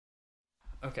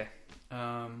Okay.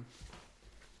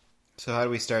 So how do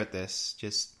we start this?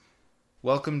 Just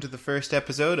welcome to the first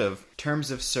episode of Terms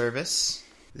of Service.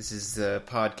 This is the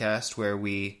podcast where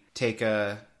we take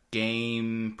a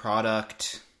game,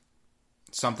 product,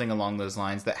 something along those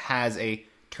lines that has a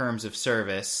terms of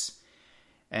service,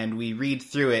 and we read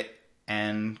through it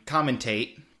and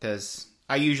commentate, because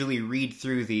I usually read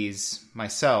through these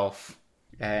myself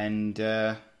and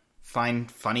find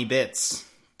funny bits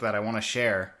that I want to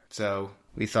share. So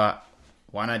we thought,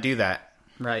 why not do that?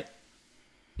 Right.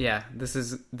 Yeah, this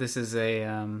is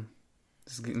going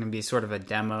to be sort of a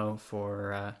demo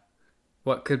for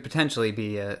what could potentially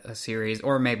be a series,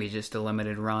 or maybe just a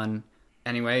limited run.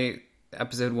 Anyway,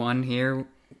 episode 1 here.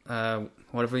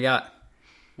 What have we got?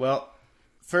 Well,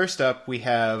 first up, we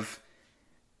have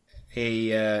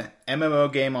a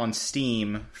MMO game on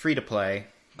Steam, free-to-play,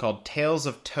 called Tales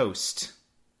of Toast.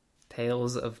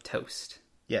 Tales of Toast.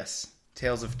 Yes,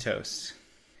 Tales of Toast.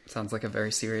 Sounds like a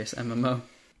very serious MMO.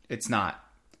 It's not.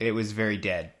 It was very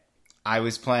dead. I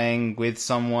was playing with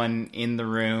someone in the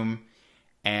room,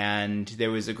 and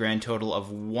there was a grand total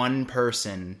of 1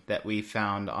 person that we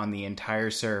found on the entire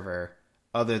server,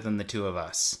 other than the 2 of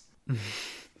us.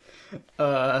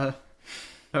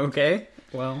 Okay.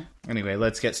 Well. Anyway,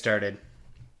 let's get started.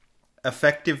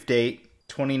 Effective date,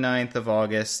 29th of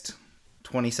August,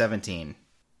 2017.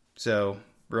 So,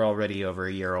 we're already over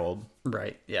a year old.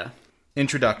 Right, yeah.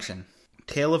 Introduction.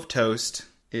 Tale of Toast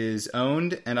is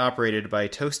owned and operated by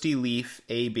Toasty Leaf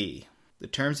AB. The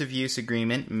terms of use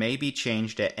agreement may be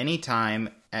changed at any time,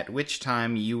 at which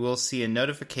time you will see a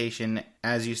notification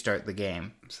as you start the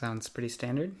game. Sounds pretty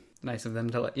standard. Nice of them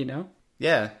to let you know.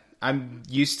 Yeah, I'm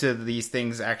used to these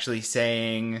things actually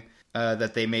saying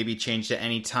that they may be changed at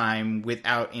any time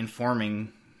without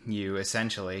informing you,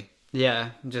 essentially. Yeah,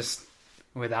 just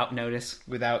without notice.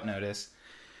 Without notice.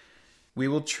 We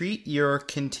will treat your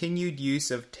continued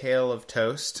use of Tale of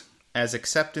Toast as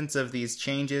acceptance of these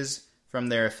changes from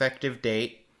their effective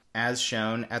date, as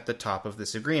shown at the top of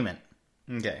this agreement.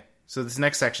 Okay, so this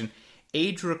next section,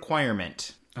 age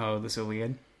requirement. Oh, this will be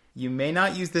good. You may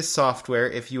not use this software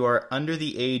if you are under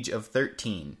the age of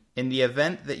 13. In the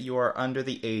event that you are under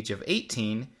the age of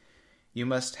 18, you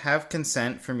must have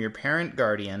consent from your parent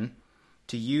guardian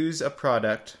to use a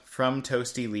product from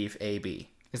Toasty Leaf AB.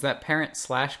 Is that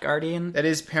parent/guardian? That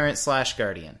is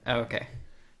parent/guardian. Oh, okay.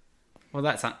 Well,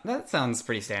 that sounds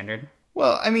pretty standard.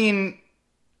 Well, I mean,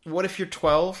 what if you're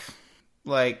 12?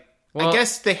 Like, well, I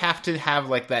guess they have to have,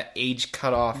 like, that age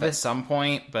cutoff at some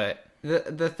point, but...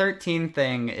 The 13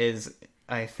 thing is,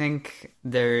 I think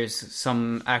there's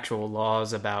some actual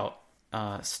laws about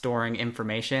storing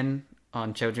information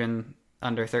on children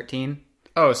under 13.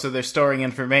 Oh, so they're storing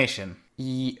information.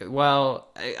 Well,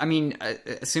 I mean,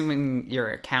 assuming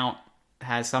your account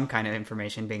has some kind of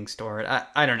information being stored,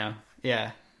 I don't know.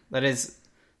 Yeah, that is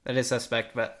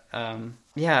suspect, but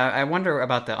yeah, I wonder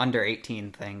about the under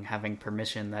 18 thing, having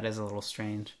permission. That is a little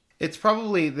strange. It's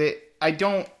probably I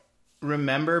don't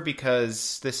remember,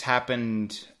 because this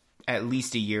happened at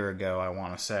least a year ago, I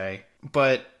want to say.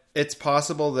 But it's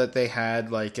possible that they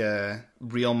had like a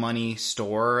real money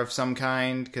store of some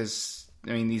kind, because,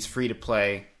 I mean, these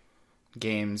free-to-play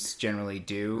games generally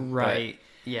do. Right,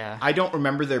 yeah. I don't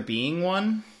remember there being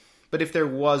one, but if there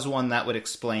was one, that would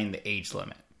explain the age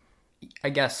limit. I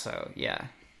guess so, yeah.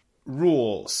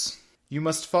 Rules. You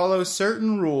must follow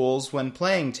certain rules when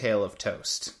playing Tale of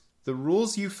Toast. The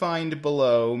rules you find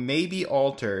below may be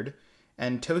altered,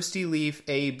 and Toasty Leaf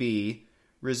AB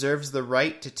reserves the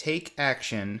right to take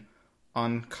action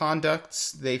on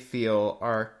conducts they feel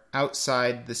are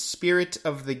outside the spirit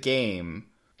of the game,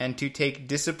 and to take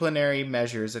disciplinary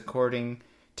measures according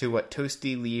to what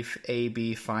Toasty Leaf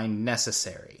AB find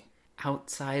necessary.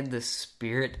 Outside the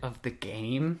spirit of the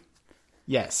game?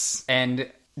 Yes.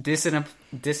 And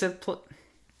disciplinary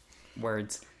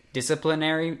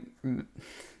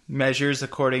measures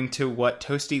according to what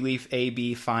Toasty Leaf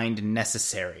AB find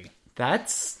necessary.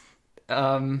 That's,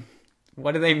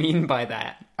 what do they mean by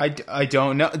that? I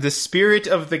don't know. The spirit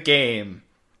of the game.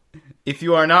 If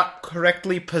you are not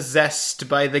correctly possessed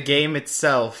by the game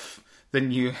itself,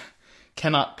 then you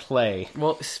cannot play.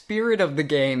 Well, spirit of the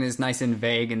game is nice and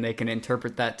vague, and they can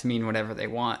interpret that to mean whatever they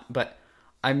want, but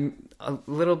I'm a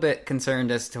little bit concerned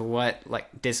as to what,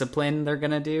 like, discipline they're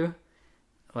gonna do.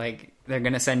 Like, they're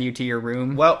gonna send you to your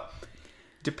room? Well,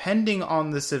 depending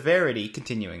on the severity,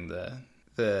 continuing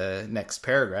the next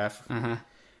paragraph,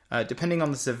 depending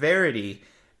on the severity,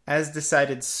 as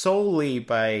decided solely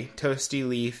by Toasty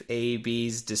Leaf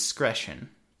AB's discretion,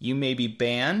 you may be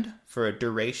banned for a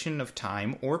duration of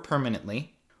time or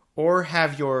permanently, or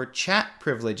have your chat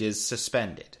privileges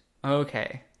suspended.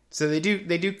 Okay. So they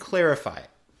do clarify it.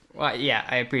 Well, yeah,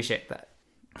 I appreciate that.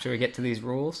 Should we get to these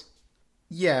rules?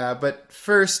 Yeah, but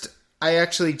first, I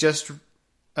actually just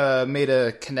made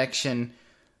a connection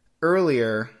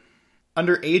earlier.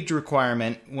 Under age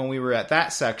requirement, when we were at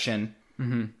that section,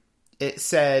 it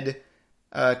said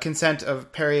consent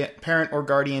of parent or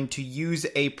guardian to use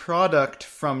a product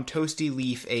from Toasty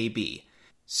Leaf AB.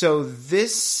 So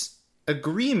this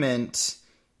agreement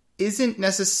isn't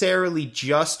necessarily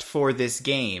just for this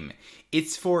game.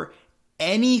 It's for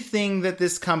anything that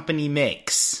this company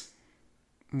makes.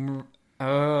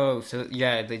 Oh, so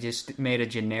yeah, they just made a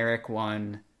generic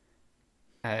one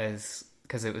because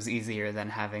it was easier than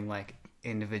having like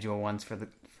individual ones for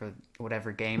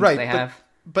whatever games they have.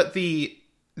 But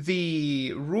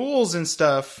the rules and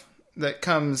stuff that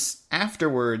comes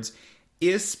afterwards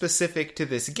is specific to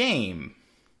this game.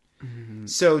 Mm-hmm.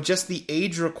 So just the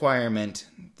age requirement,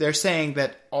 they're saying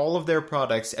that all of their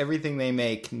products, everything they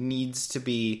make, needs to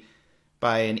be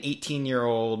by an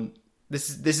 18-year-old.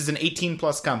 This is an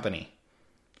 18-plus company.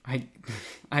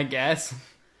 I guess.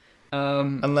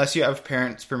 Unless you have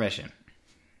parents' permission.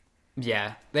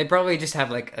 Yeah, they probably just have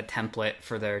like a template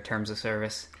for their terms of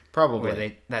service. Probably.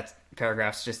 Where that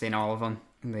paragraph's just in all of them,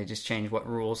 and they just change what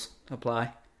rules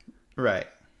apply. Right.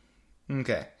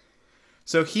 Okay.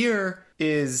 So here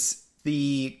is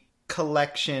the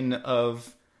collection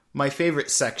of my favorite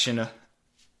section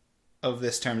of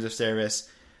this terms of service.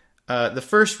 The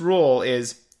first rule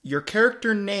is your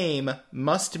character name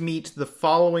must meet the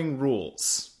following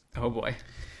rules. Oh boy.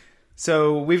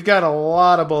 So we've got a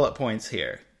lot of bullet points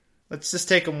here. Let's just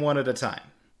take them one at a time.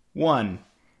 1.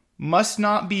 Must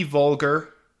not be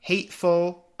vulgar,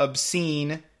 hateful,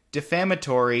 obscene,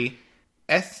 defamatory,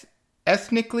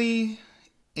 ethnically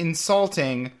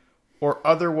insulting, or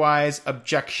otherwise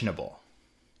objectionable.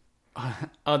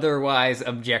 Otherwise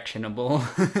objectionable.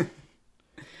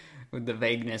 With the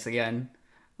vagueness again.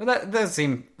 Well, that does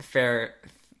seem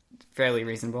fairly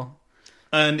reasonable.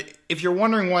 And if you're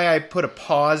wondering why I put a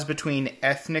pause between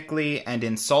ethnically and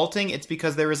insulting, it's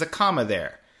because there is a comma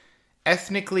there.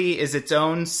 Ethnically is its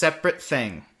own separate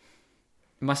thing.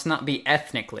 Must not be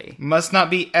ethnically. Must not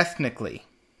be ethnically.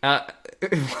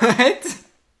 What?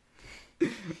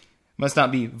 Must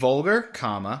not be vulgar,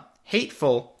 comma,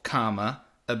 hateful, comma,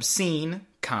 obscene,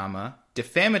 comma,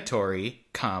 defamatory,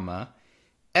 comma,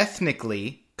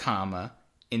 ethnically, comma,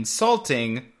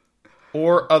 insulting,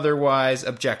 or otherwise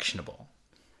objectionable.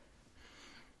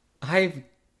 I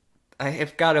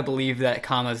have got to believe that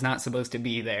comma is not supposed to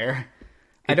be there.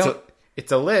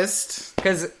 It's a list.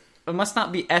 Because it must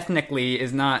not be ethnically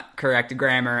is not correct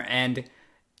grammar, and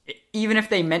even if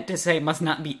they meant to say must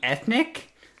not be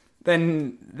ethnic,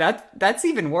 then that's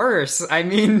even worse. I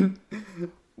mean...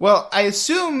 Well, I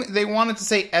assume they wanted to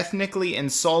say ethnically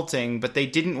insulting, but they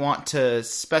didn't want to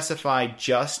specify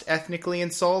just ethnically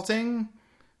insulting,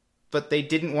 but they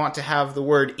didn't want to have the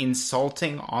word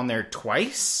insulting on there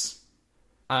twice?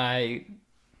 I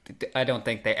don't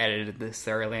think they edited this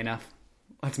thoroughly enough.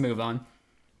 Let's move on.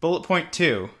 Bullet point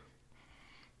 2.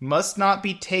 Must not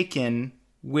be taken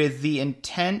with the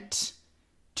intent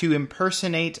to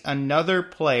impersonate another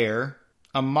player,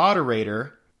 a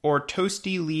moderator, or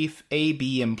Toasty Leaf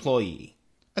AB employee.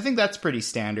 I think that's pretty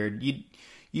standard.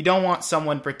 You don't want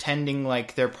someone pretending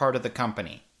like they're part of the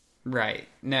company. Right.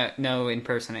 No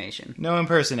impersonation. No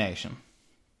impersonation.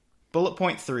 Bullet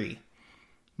point 3.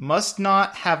 Must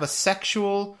not have a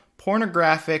sexual,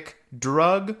 pornographic,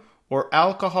 drug, or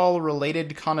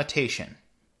alcohol-related connotation.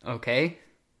 Okay.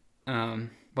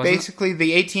 Basically,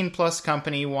 the 18-plus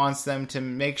company wants them to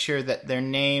make sure that their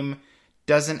name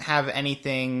doesn't have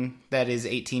anything that is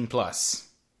 18+.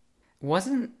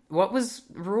 What was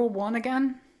rule 1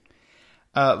 again?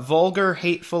 Vulgar,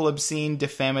 hateful, obscene,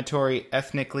 defamatory,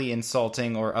 ethnically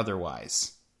insulting, or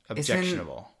otherwise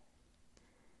objectionable.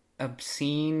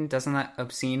 Obscene? Doesn't that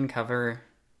obscene cover...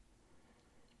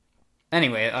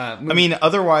 Anyway, I mean,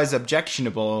 otherwise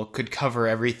objectionable could cover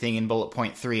everything in bullet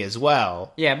point 3 as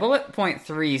well. Yeah, bullet point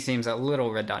 3 seems a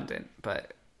little redundant,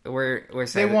 but we're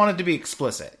saying they wanted to be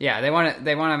explicit. Yeah, they want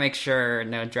to make sure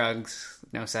no drugs,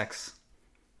 no sex.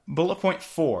 Bullet point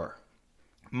 4.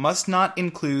 Must not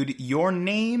include your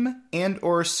name and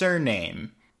or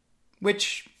surname,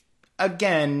 which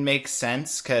again makes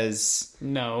sense cuz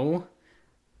no.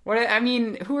 Who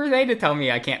are they to tell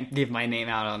me I can't give my name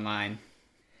out online?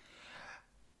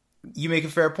 You make a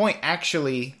fair point.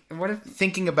 Actually,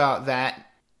 thinking about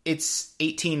that, it's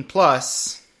 18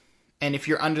 plus, and if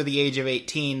you're under the age of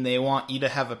 18, they want you to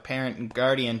have a parent and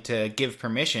guardian to give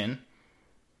permission.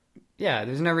 Yeah,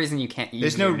 there's no reason you can't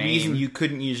use your name. There's no reason you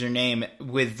couldn't use your name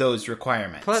with those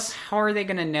requirements. Plus, how are they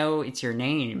going to know it's your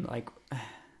name? Like,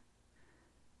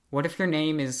 What if your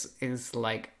name is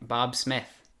like Bob Smith?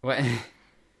 What?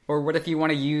 Or what if you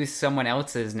want to use someone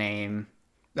else's name?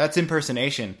 That's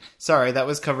impersonation. Sorry, that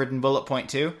was covered in bullet point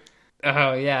 2.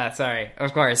 Oh, yeah, sorry.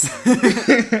 Of course.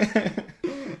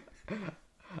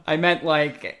 I meant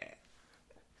like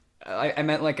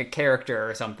a character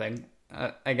or something.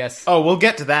 I guess. Oh, we'll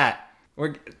get to that.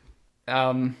 We're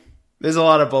There's a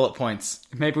lot of bullet points.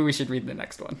 maybe we should read the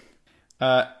next one.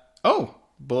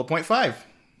 Bullet point 5.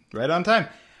 Right on time.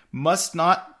 Must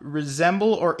not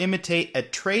resemble or imitate a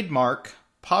trademark,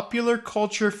 popular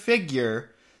culture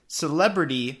figure,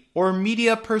 celebrity, or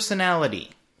media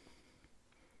personality.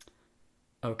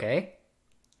 Okay.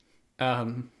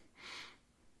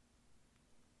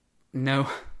 No.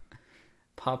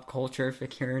 Pop culture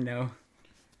figure, no.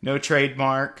 No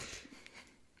trademark.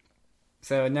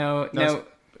 So no.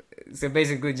 So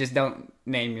basically just don't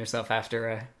name yourself after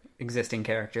a existing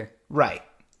character. Right.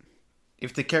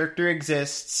 If the character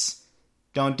exists,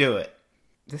 don't do it.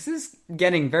 This is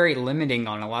getting very limiting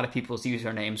on a lot of people's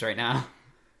usernames right now.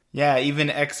 Yeah, even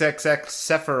XXX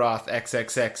Sephiroth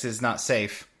XXX is not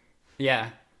safe. Yeah.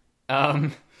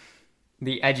 The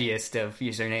edgiest of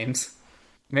usernames.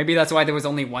 Maybe that's why there was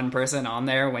only one person on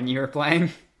there when you were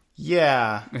playing.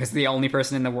 Yeah. It was the only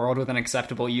person in the world with an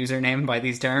acceptable username by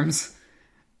these terms.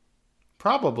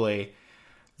 Probably.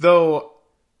 Though,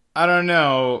 I don't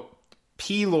know,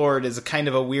 P-Lord is a kind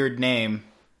of a weird name.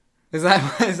 Is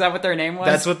that what their name was?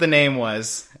 That's what the name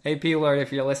was. Hey, P-Lord,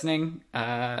 if you're listening,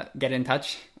 get in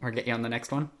touch or get you on the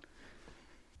next one.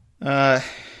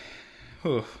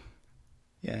 Whew.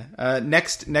 Yeah.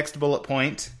 Next bullet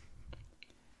point.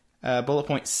 Bullet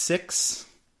point 6.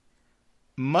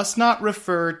 Must not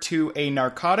refer to a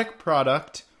narcotic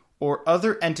product or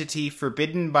other entity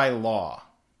forbidden by law.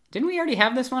 Didn't we already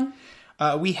have this one?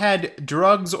 We had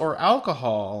drugs or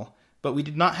alcohol, but we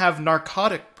did not have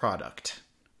narcotic product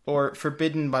or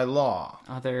forbidden by law.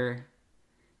 Other...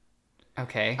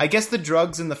 Okay. I guess the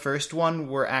drugs in the first one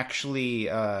were actually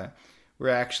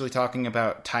talking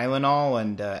about Tylenol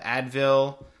and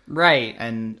Advil. Right.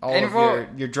 And all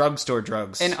of your drugstore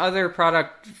drugs. And other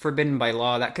product forbidden by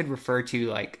law, that could refer to,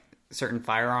 like, certain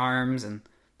firearms, and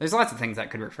there's lots of things that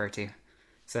could refer to.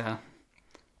 So,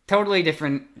 totally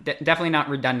different, definitely not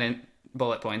redundant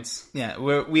bullet points. Yeah,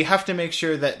 we have to make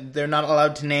sure that they're not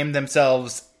allowed to name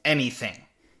themselves anything.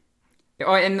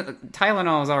 Oh, and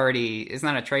Tylenol isn't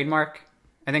that a trademark?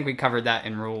 I think we covered that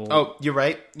in rule. Oh, you're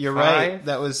right. You're 5? Right.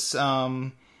 That was,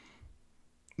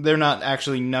 they're not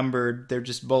actually numbered. They're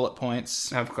just bullet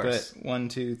points. Of course. But 1,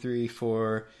 2, 3,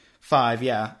 4, 5.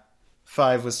 Yeah.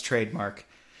 5 was trademark.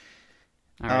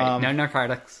 All right. No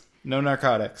narcotics. No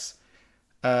narcotics.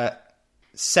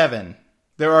 7.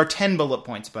 There are 10 bullet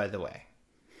points, by the way.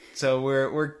 So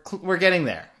we're getting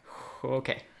there.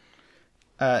 Okay.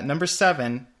 Number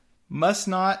 7. Must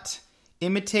not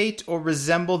imitate or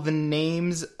resemble the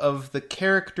names of the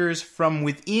characters from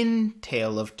within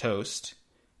Tale of Toast,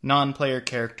 non-player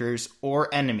characters, or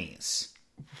enemies.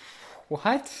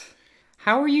 What?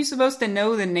 How are you supposed to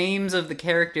know the names of the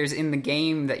characters in the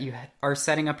game that you are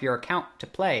setting up your account to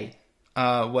play?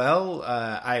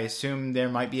 I assume there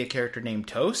might be a character named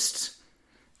Toast.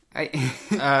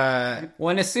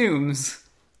 One assumes.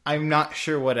 I'm not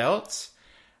sure what else.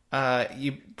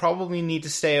 You probably need to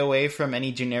stay away from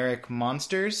any generic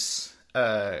monsters,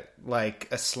 like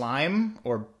a slime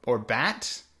or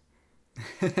bat.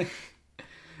 I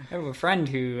have a friend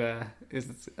who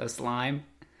is a slime.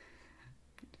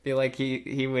 I feel like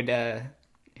he would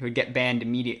get banned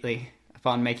immediately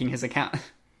upon making his account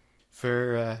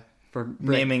for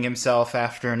naming himself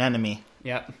after an enemy.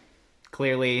 Yep,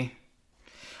 clearly.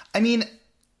 I mean,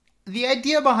 the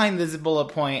idea behind this bullet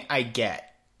point, I get.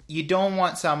 You don't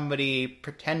want somebody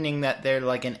pretending that they're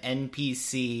like an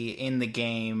NPC in the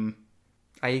game.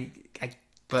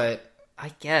 But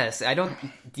I guess I don't.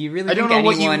 Do you really? I don't think know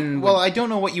what anyone you. Well, I don't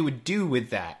know what you would do with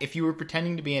that if you were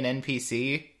pretending to be an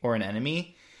NPC or an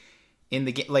enemy in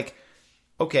the game. Like,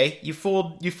 okay, you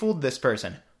fooled this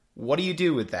person. What do you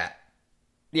do with that?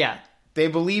 Yeah, they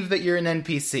believe that you're an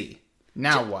NPC.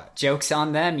 Now what? Joke's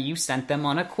on them. You sent them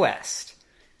on a quest.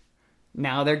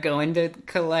 Now they're going to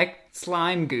collect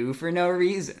slime goo for no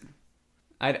reason.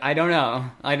 I don't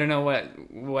know. I don't know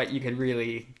what you could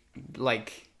really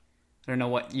like. I don't know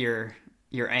what your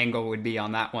angle would be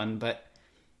on that one, but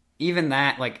even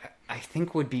that, like, I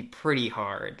think would be pretty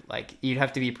hard. Like, you'd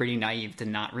have to be pretty naive to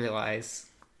not realize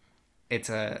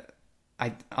it's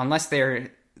unless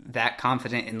they're that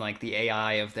confident in like the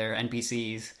AI of their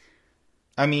NPCs.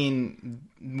 I mean,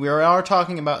 we are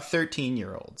talking about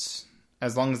 13-year-olds.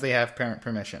 As long as they have parent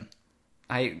permission.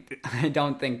 I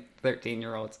don't think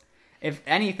 13-year-olds. if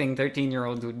anything,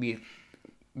 13-year-olds would be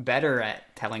better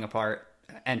at telling apart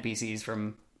NPCs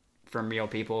from real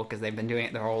people because they've been doing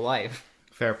it their whole life.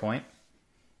 Fair point.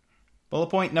 Bullet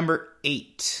point number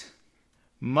 8.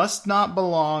 Must not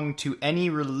belong to any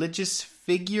religious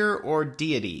figure or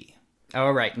deity. Oh,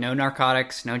 right. No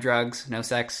narcotics, no drugs, no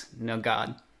sex, no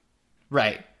God.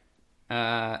 Right.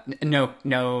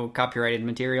 No copyrighted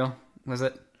material, was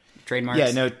it? Trademarks?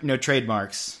 Yeah, no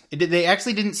trademarks. They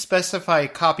actually didn't specify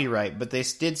copyright, but they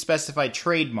did specify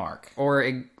trademark.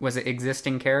 Or was it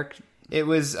existing character? It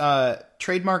was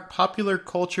trademark popular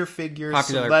culture figure,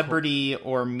 celebrity,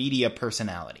 or media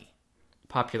personality.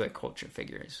 Popular culture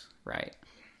figures, right.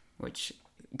 Which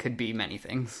could be many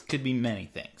things. Could be many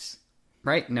things.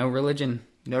 Right, no religion.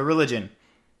 No religion.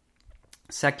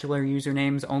 Secular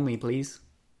usernames only, please.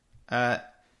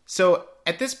 So,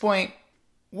 at this point,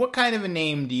 what kind of a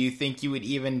name do you think you would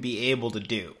even be able to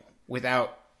do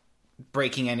without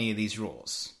breaking any of these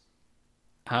rules?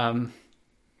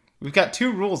 We've got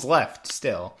 2 rules left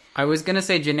still. I was going to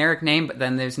say generic name, but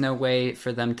then there's no way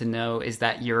for them to know is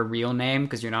that your real name,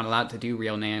 because you're not allowed to do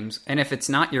real names. And if it's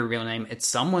not your real name, it's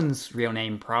someone's real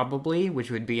name probably,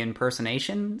 which would be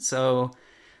impersonation. So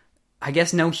I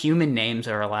guess no human names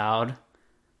are allowed,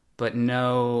 but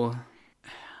no...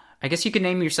 I guess you could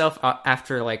name yourself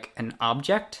after, like, an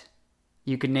object.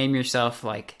 You could name yourself,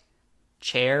 like,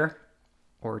 Chair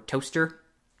or Toaster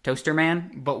Man.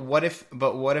 But what if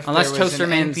Unless there was Toaster an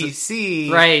Man's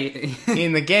NPC right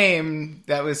in the game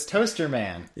that was Toaster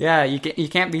Man? Yeah, you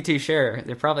can't be too sure.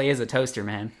 There probably is a Toaster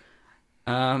Man.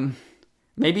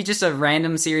 Maybe just a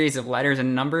random series of letters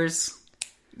and numbers.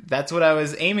 That's what I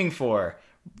was aiming for.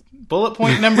 Bullet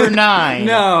point number 9.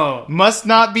 No. Must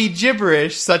not be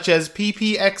gibberish such as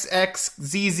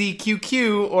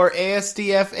PPXXZZQQ or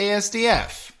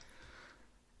ASDF.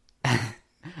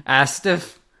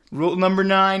 Astif. Rule number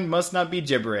 9, must not be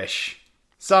gibberish.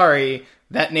 Sorry,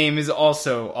 that name is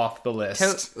also off the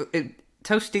list.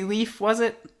 Toasty Leaf, was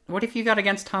it? What if you got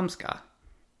against Tomska?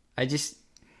 I just...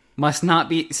 Must not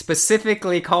be...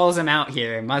 Specifically calls him out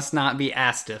here. Must not be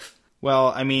Astif.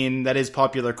 Well, I mean, that is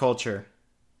popular culture.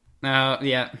 Oh,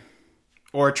 yeah.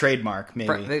 Or a trademark,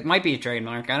 maybe. It might be a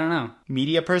trademark. I don't know.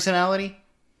 Media personality?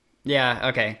 Yeah,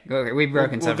 okay. We've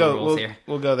broken several rules here.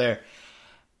 We'll go there.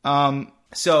 Well,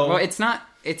 it's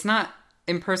not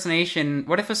impersonation.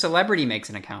 What if a celebrity makes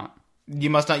an account?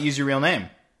 You must not use your real name.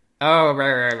 Oh,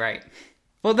 right.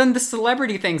 Well, then the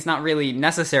celebrity thing's not really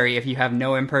necessary if you have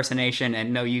no impersonation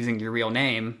and no using your real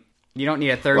name. You don't need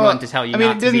a third one to tell you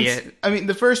not to be it. I mean,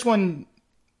 the first one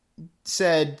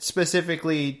said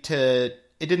specifically it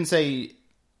didn't say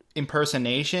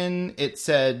impersonation. It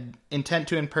said intent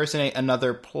to impersonate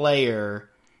another player,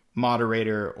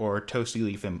 moderator, or Toasty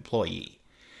Leaf employee.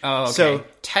 Oh, okay. So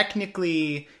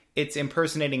technically, it's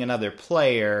impersonating another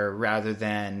player rather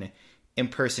than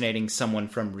impersonating someone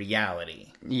from reality.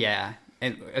 Yeah,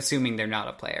 assuming they're not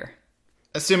a player.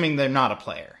 Assuming they're not a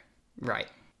player. Right.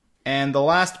 And the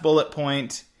last bullet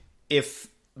point, if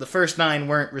the first 9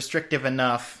 weren't restrictive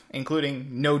enough,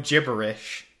 including no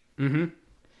gibberish,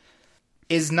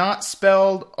 is not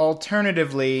spelled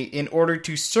alternatively in order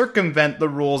to circumvent the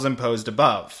rules imposed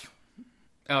above.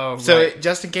 Oh, so right.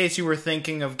 Just in case you were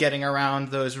thinking of getting around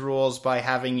those rules by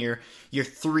having your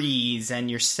 3s and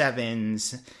your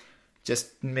 7s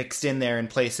just mixed in there in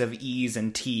place of E's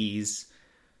and T's.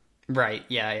 Right,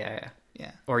 yeah.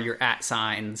 Or your @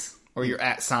 signs. Or your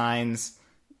 @ signs.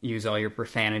 Use all your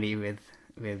profanity with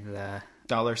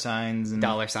dollar signs and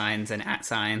 @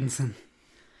 signs.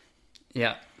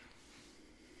 Yeah.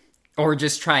 Or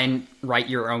just try and write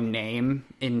your own name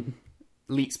in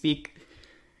Leet speak.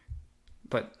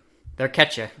 But they'll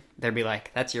catch you. They'll be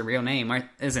like, that's your real name,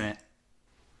 isn't it?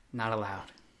 Not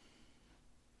allowed.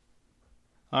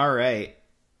 All right.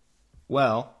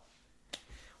 Well,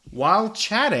 while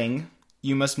chatting,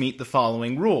 you must meet the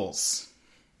following rules.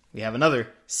 We have another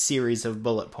series of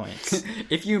bullet points.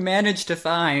 If you manage to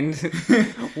find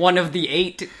one of the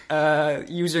 8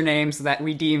 usernames that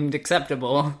we deemed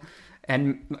acceptable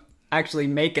and actually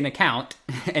make an account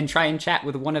and try and chat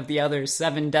with one of the other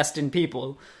 7 destined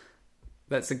people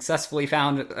that successfully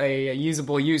found a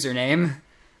usable username,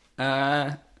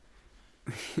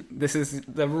 this is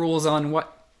the rules on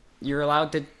what you're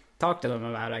allowed to talk to them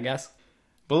about, I guess.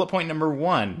 Bullet point number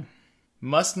 1.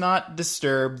 Must not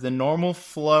disturb the normal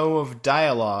flow of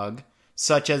dialogue,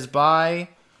 such as by,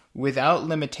 without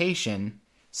limitation,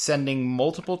 sending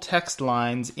multiple text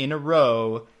lines in a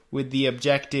row with the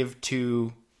objective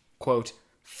to, quote,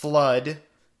 flood,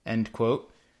 end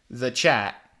quote, the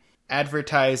chat,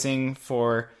 advertising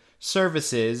for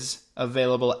services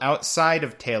available outside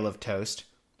of Tale of Toast,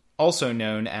 also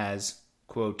known as,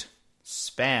 quote,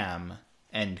 spam,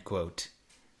 end quote.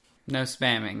 No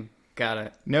spamming. Got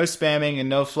it. No spamming and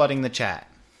no flooding the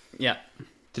chat Yeah.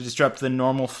 to disrupt the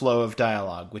normal flow of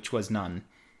dialogue, which was none.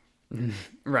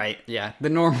 Right. Yeah. The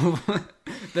normal,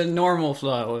 the normal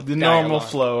flow. Of The normal dialogue.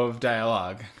 flow of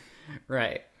dialogue.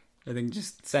 Right. I think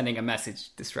just sending a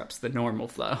message disrupts the normal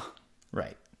flow.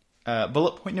 Right.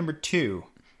 Bullet point number 2.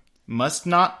 Must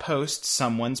not post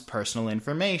someone's personal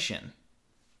information.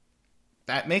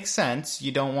 That makes sense.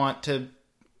 You don't want to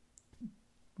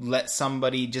let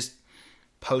somebody just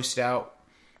post out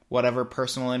whatever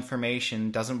personal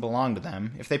information doesn't belong to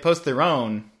them. If they post their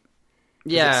own,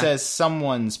 Yeah. it says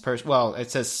someone's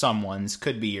it says someone's,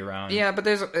 could be your own. Yeah, but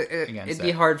it'd be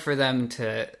that. hard for them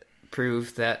to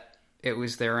prove that it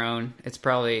was their own. It's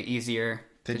probably easier.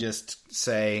 To just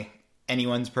say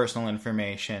anyone's personal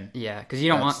information. Yeah, because you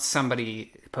don't want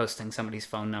somebody posting somebody's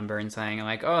phone number and saying,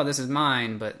 like, oh, this is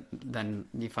mine, but then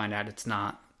you find out it's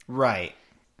not. Right.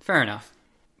 Fair enough.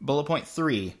 Bullet point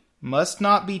 3. Must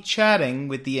not be chatting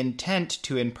with the intent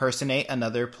to impersonate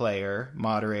another player,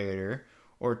 moderator,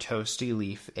 or Toasty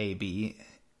Leaf AB.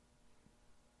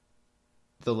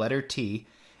 The letter T.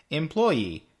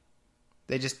 Employee.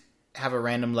 They just have a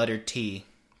random letter T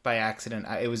by accident.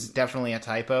 It was definitely a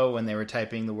typo when they were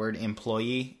typing the word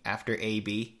employee after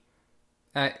AB.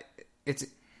 It's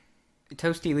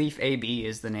Toasty Leaf AB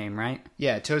is the name, right?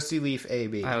 Yeah, Toasty Leaf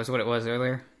AB. That was what it was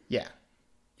earlier. Yeah.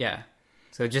 Yeah.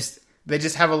 So They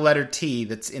just have a letter T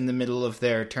that's in the middle of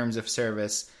their terms of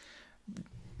service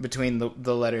between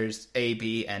the letters A,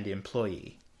 B, and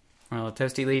employee. well,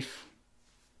 Toasty Leaf.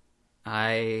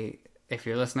 If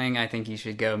you're listening, I think you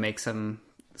should go make some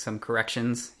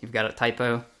corrections. You've got a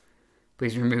typo.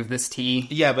 Please remove this T.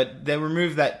 Yeah, but they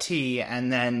remove that T,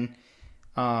 and then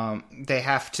they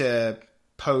have to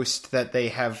post that they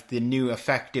have the new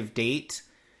effective date,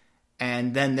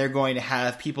 and then they're going to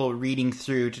have people reading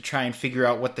through to try and figure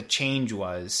out what the change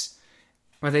was.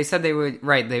 Well, they said they would.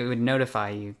 Right, they would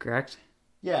notify you. Correct.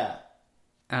 Yeah.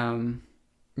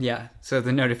 Yeah. So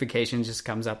the notification just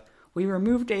comes up. We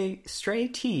removed a stray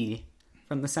T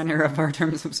from the center of our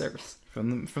terms of service.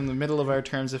 From the middle of our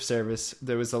terms of service,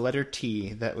 there was a letter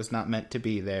T that was not meant to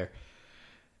be there.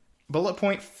 Bullet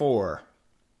point 4.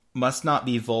 Must not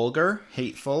be vulgar,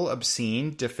 hateful,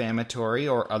 obscene, defamatory,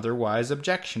 or otherwise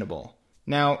objectionable.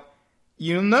 Now,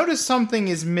 you'll notice something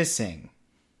is missing.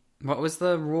 What was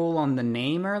the rule on the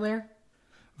name earlier?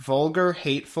 Vulgar,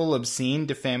 hateful, obscene,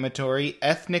 defamatory,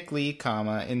 ethnically,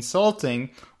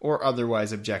 insulting, or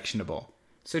otherwise objectionable.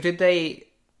 So do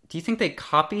you think they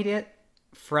copied it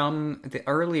from the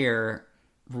earlier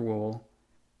rule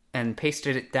and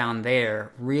pasted it down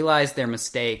there, realized their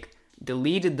mistake,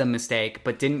 deleted the mistake,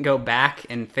 but didn't go back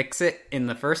and fix it in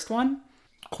the first one?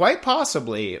 Quite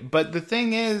possibly, but the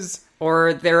thing is...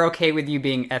 Or they're okay with you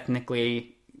being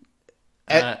ethnically...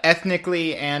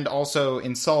 ethnically and also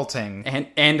insulting.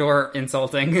 And or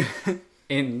insulting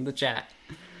in the chat.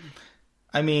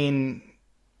 I mean,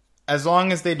 as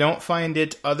long as they don't find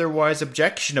it otherwise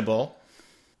objectionable...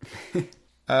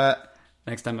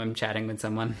 Next time I'm chatting with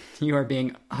someone, you are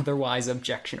being otherwise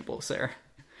objectionable, sir.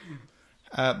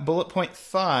 Bullet point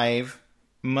 5,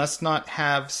 must not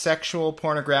have sexual,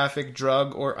 pornographic,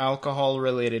 drug, or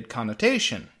alcohol-related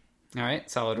connotation. All right,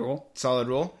 solid rule. Solid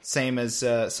rule. Same as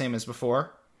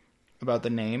before about the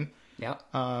name. Yeah.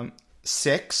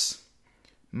 6,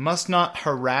 must not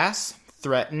harass,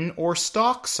 threaten, or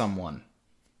stalk someone.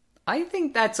 I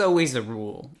think that's always a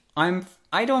rule. I'm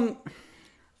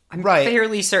Right.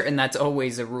 fairly certain that's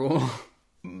always a rule.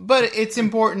 But it's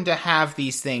important to have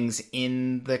these things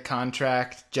in the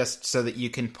contract just so that you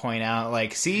can point out,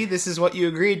 like, see, this is what you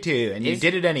agreed to, and you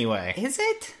did it anyway. Is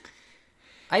it?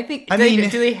 I think. I do mean,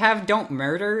 they have don't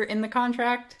murder in the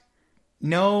contract?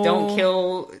 No. Don't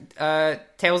kill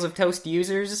Tales of Toast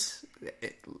users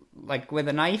like with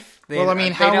a knife. Well, I mean,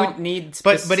 they how don't would, need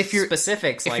but if you're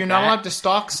specifics. If like you're not that. allowed to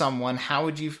stalk someone, how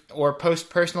would you, or post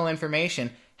personal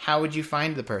information? How would you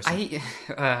find the person?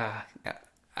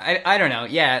 I don't know.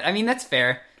 Yeah, I mean that's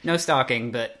fair. No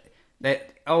stalking, but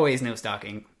that always no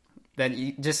stalking. That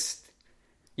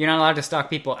you're not allowed to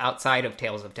stalk people outside of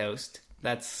Tales of Toast.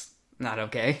 That's not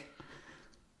okay.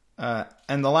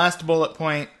 And the last bullet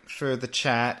point for the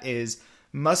chat is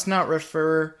must not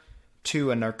refer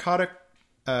to a narcotic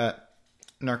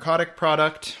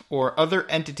product or other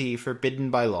entity forbidden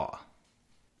by law.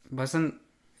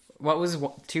 What was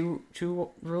two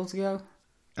rules ago?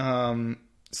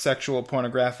 sexual,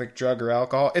 pornographic, drug, or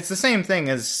alcohol. It's the same thing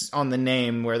as on the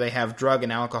name where they have drug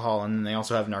and alcohol, and then they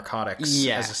also have narcotics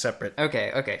as a separate...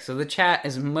 Okay. So the chat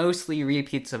is mostly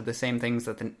repeats of the same things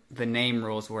that the name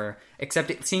rules were, except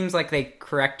it seems like they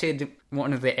corrected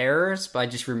one of the errors by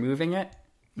just removing it.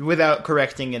 Without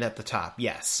correcting it at the top,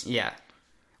 yes. Yeah.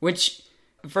 Which,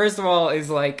 first of all, is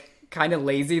like kind of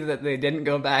lazy that they didn't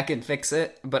go back and fix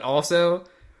it, but also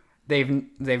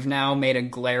they've now made a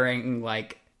glaring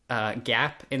like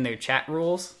gap in their chat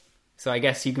rules. So I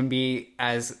guess you can be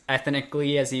as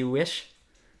ethnically as you wish.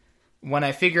 When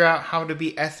I figure out how to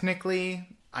be ethnically,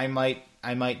 I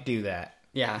might do that.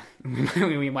 Yeah,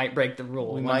 we might break the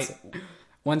rule.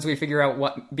 Once we figure out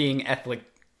what being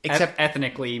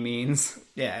ethnically means.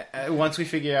 Yeah, once we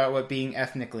figure out what being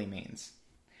ethnically means.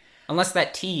 Unless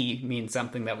that T means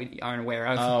something that we aren't aware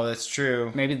of. Oh, that's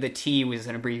true. Maybe the T was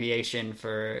an abbreviation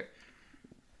for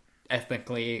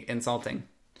ethnically insulting.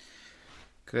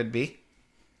 Could be.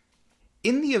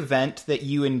 In the event that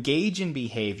you engage in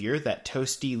behavior that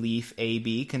Toasty Leaf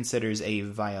AB considers a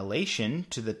violation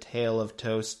to the Tale of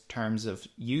Toast Terms of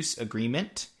Use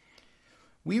Agreement,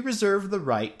 we reserve the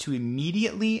right to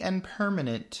immediately and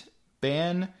permanent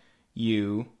ban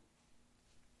you...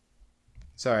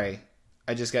 Sorry,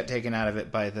 I just got taken out of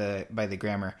it by the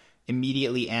grammar.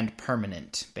 Immediately and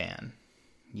permanent ban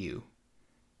you.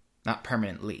 Not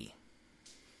permanently.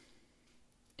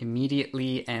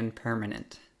 Immediately and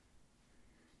permanent.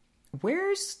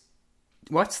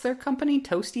 What's their company?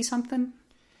 Toasty something?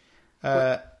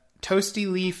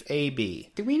 Toasty Leaf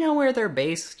AB. Do we know where they're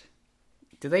based?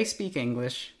 Do they speak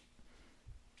English?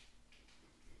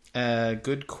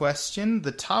 Good question.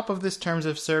 The top of this terms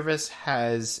of service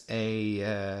has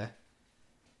the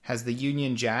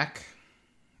Union Jack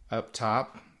up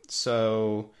top.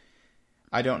 So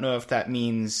I don't know if that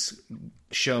means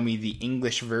show me the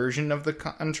English version of the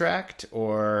contract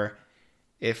or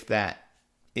if that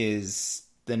is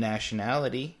the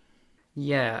nationality.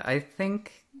 Yeah, I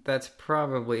think that's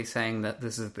probably saying that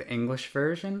this is the English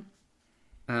version.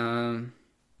 You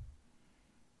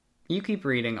keep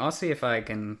reading. I'll see if I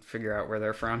can figure out where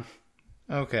they're from.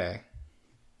 Okay.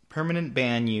 Permanent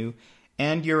ban you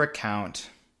and your account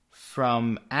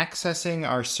from accessing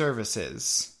our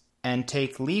services and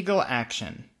take legal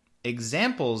action.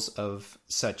 Examples of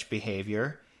such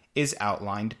behavior is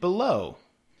outlined below.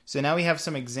 So now we have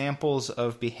some examples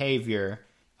of behavior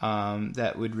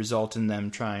that would result in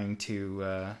them trying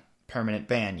to permanent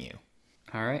ban you.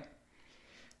 All right.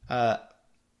 How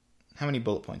many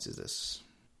bullet points is this?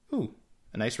 Ooh,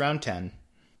 a nice round 10.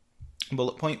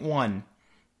 Bullet point 1.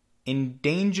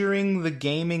 Endangering the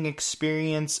gaming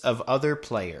experience of other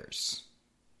players.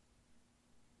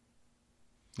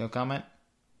 No comment?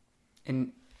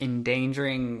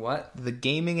 Endangering what? The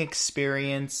gaming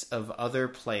experience of other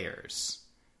players.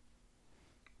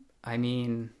 I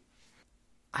mean,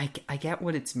 I get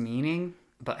what it's meaning,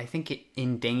 but I think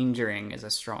endangering is a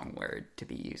strong word to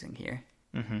be using here.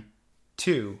 Mm-hmm.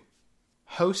 2.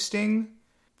 Hosting,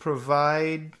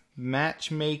 provide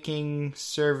matchmaking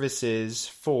services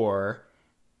for,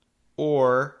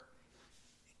 or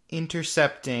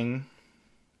intercepting,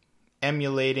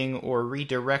 emulating, or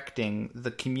redirecting the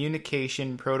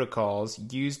communication protocols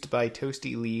used by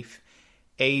Toasty Leaf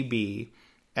AB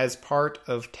as part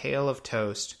of Tale of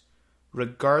Toast,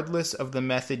 regardless of the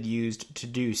method used to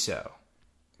do so.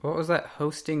 What was that?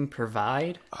 Hosting,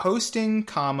 provide? Hosting,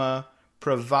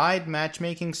 provide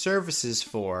matchmaking services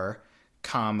for,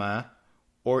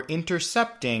 or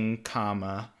intercepting,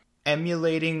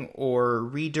 emulating or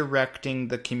redirecting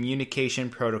the communication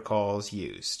protocols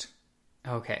used.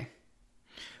 Okay.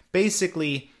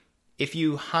 Basically, if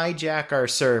you hijack our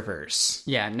servers...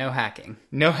 Yeah, no hacking.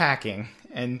 No hacking,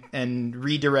 and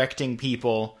redirecting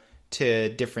people to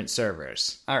different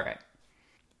servers. All right.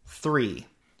 3.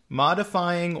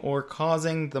 Modifying or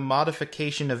causing the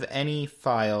modification of any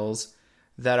files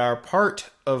that are part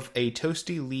of a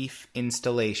Toasty Leaf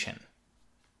installation.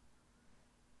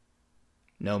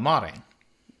 No modding.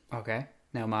 Okay.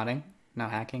 No modding. No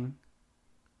hacking.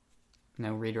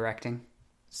 No redirecting.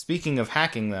 Speaking of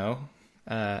hacking, though,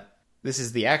 this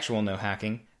is the actual no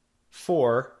hacking.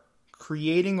 4.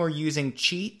 Creating or using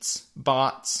cheats,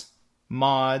 bots,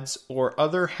 mods, or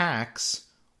other hacks,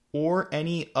 or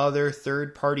any other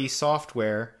third-party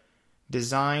software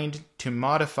designed to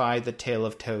modify the Tale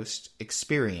of Toast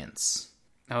experience.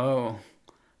 Oh.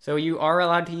 So you are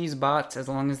allowed to use bots as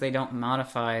long as they don't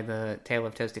modify the Tale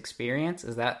of Toast experience?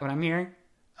 Is that what I'm hearing?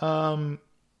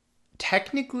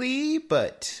 Technically,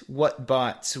 but what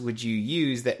bots would you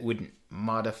use that wouldn't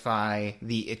modify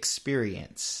the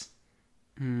experience?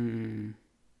 I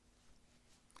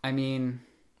mean,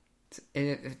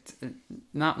 It's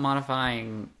not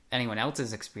modifying anyone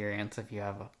else's experience if you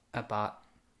have a bot.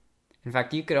 In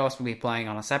fact, you could also be playing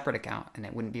on a separate account, and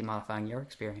it wouldn't be modifying your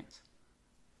experience.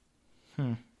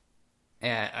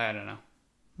 Yeah, I don't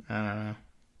know.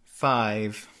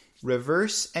 5.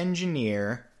 Reverse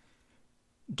engineer,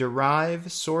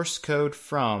 derive source code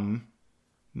from,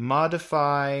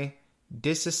 modify,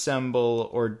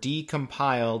 disassemble, or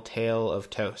decompile Tale of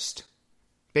Toast.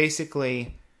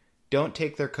 Basically, don't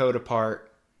take their code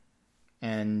apart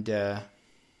and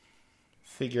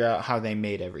figure out how they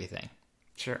made everything.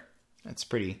 Sure. That's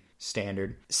pretty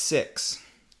standard. 6.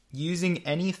 Using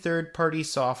any third-party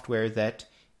software that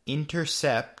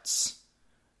intercepts,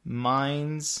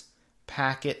 mines,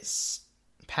 packet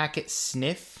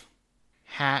sniff,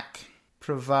 hack,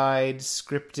 provide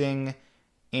scripting,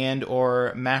 and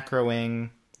or macroing,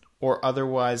 or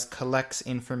otherwise collects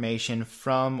information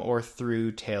from or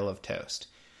through Tale of Toast.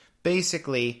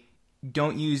 Basically,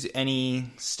 don't use any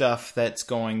stuff that's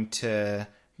going to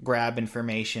grab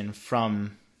information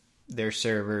from their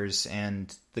servers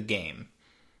and the game.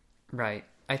 Right.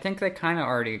 I think they kind of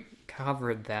already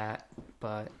covered that,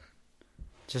 but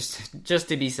just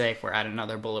to be safe, we're at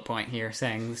another bullet point here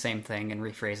saying the same thing and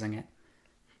rephrasing it.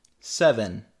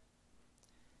 7.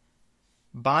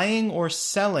 Buying or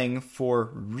selling for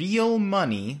real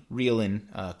money, real in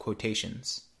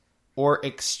quotations, or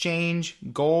exchange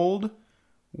gold,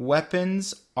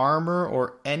 weapons, armor,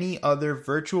 or any other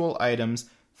virtual items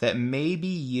that may be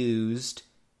used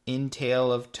in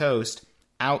Tale of Toast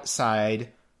outside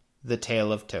the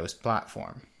Tale of Toast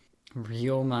platform.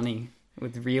 Real money,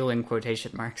 with real in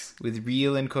quotation marks. With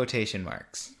real in quotation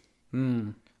marks.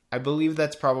 Hmm. I believe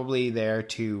that's probably there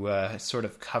to sort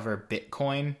of cover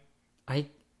Bitcoin.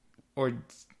 Or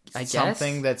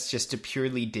something that's just a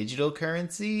purely digital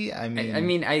currency. I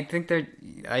mean, I think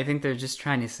they're just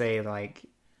trying to say like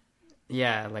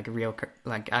real,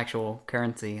 like actual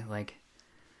currency, like.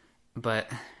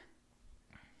 But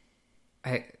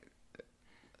I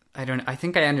don't. I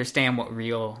think I understand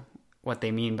what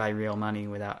they mean by real money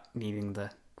without needing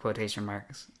the quotation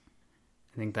marks.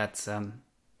 I think that's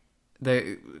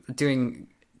the doing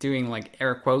like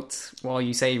air quotes while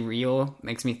you say real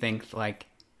makes me think like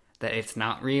that it's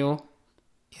not real.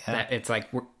 Yeah. That it's like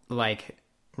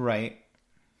right.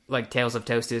 Like Tales of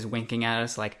Toast is winking at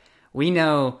us. Like we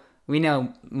know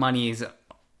money's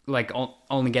like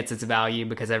only gets its value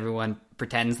because everyone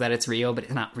pretends that it's real, but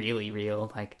it's not really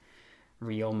real. Like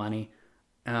real money.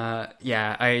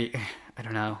 Yeah, I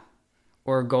don't know.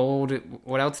 Or gold.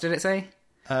 What else did it say?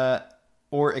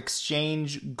 Or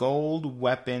exchange gold,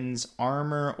 weapons,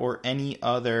 armor, or any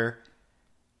other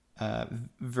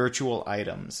virtual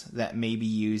items that may be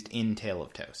used in Tale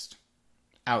of Toast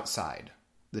outside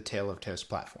the Tale of Toast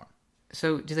platform.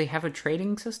 So, do they have a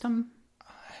trading system?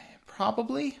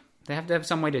 Probably. They have to have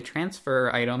some way to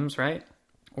transfer items, right?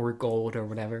 Or gold or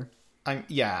whatever.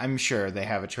 I'm sure they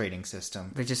have a trading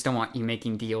system. They just don't want you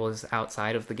making deals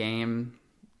outside of the game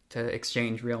to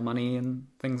exchange real money and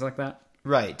things like that.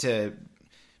 Right.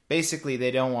 Basically,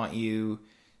 they don't want you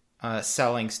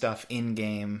selling stuff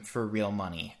in-game for real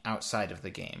money outside of the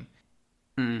game.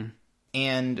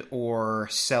 And or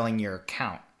selling your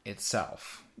account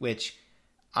itself, which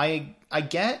I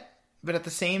get, but at the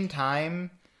same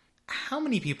time, how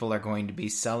many people are going to be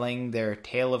selling their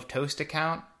Tale of Toast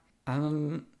account?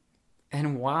 And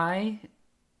why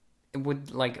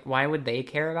would they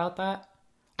care about that?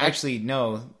 Actually,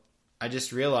 no. I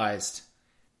just realized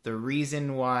the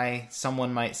reason why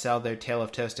someone might sell their Tale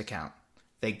of Toast account.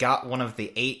 They got one of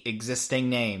the 8 existing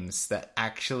names that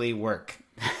actually work.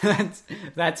 That's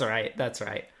right.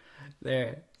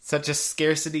 There. Such a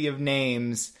scarcity of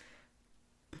names.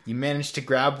 You managed to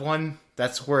grab one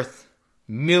that's worth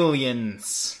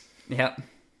millions. Yep.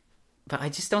 But I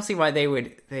just don't see why they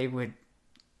would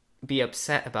be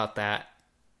upset about that.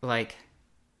 Like,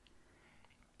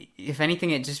 if anything,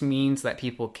 it just means that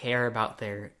people care about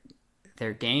their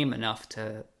game enough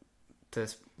to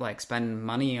like spend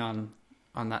money on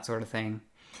that sort of thing.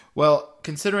 Well,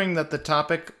 considering that the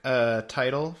topic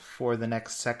title for the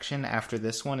next section after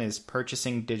this one is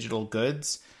purchasing digital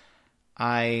goods,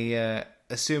 I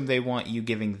assume they want you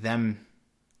giving them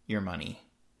your money.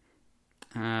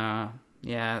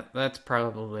 Yeah, that's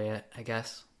probably it, I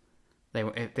guess.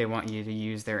 They want you to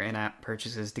use their in-app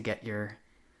purchases to get your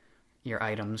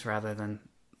items rather than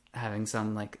having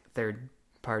some like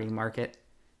third-party market.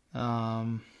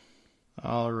 All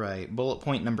right. Bullet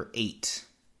point number 8.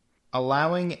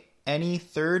 Allowing any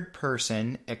third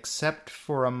person except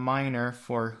for a minor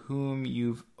for whom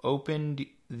you've opened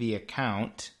the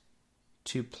account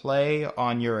to play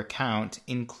on your account,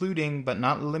 including but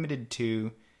not limited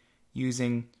to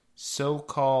using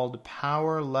so-called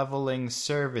power leveling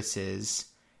services,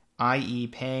 i.e.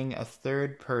 paying a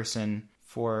third person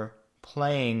for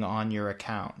playing on your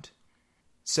account.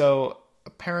 So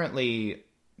apparently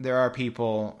there are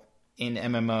people in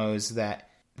MMOs that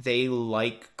they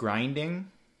like grinding,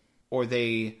 or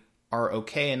they are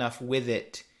okay enough with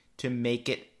it to make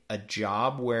it a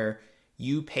job where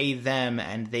you pay them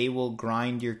and they will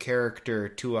grind your character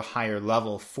to a higher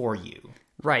level for you.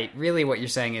 Right. Really what you're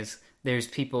saying is there's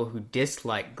people who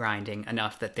dislike grinding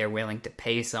enough that they're willing to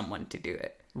pay someone to do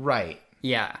it. Right.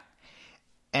 Yeah.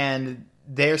 And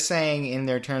they're saying in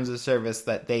their terms of service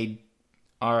that they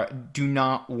do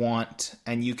not want,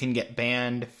 and you can get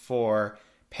banned for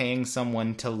paying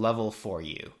someone to level for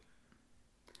you.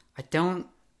 I don't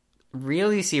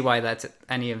really see why that's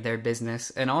any of their business.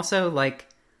 And also, like,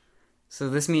 so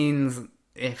this means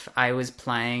if I was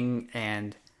playing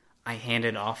and I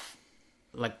handed off,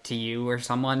 like, to you or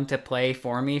someone to play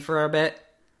for me for a bit,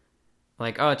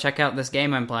 like, oh, check out this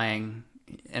game I'm playing,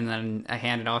 and then I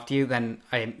hand it off to you, then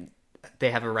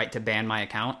they have a right to ban my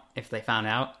account if they found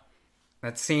out.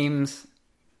 That seems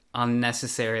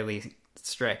unnecessarily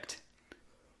strict.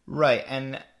 Right,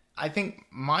 and I think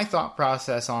my thought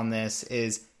process on this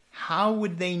is, how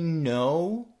would they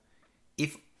know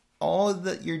if all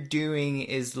that you're doing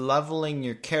is leveling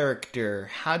your character?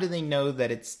 How do they know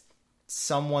that it's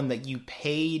someone that you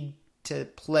paid to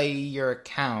play your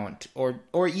account,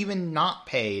 or even not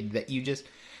paid, that you just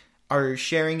are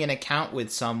sharing an account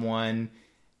with someone?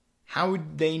 How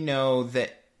would they know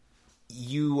that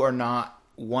you are not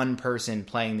one person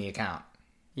playing the account?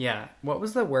 Yeah. What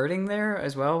was the wording there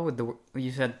as well? With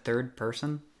you said third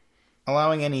person?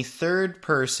 Allowing any third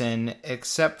person,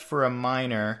 except for a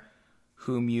minor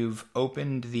whom you've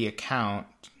opened the account,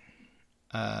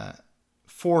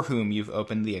 for whom you've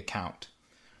opened the account,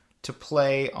 to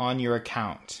play on your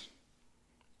account,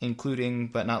 including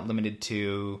but not limited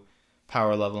to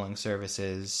power leveling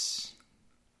services.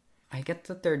 I get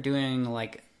that they're doing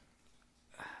like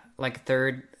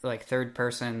third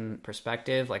person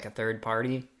perspective, like a third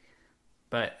party,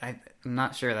 but I'm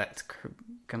not sure that's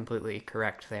completely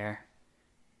correct there.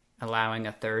 Allowing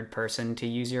a third person to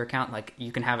use your account, like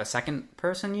you can have a second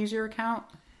person use your account.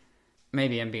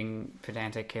 Maybe I'm being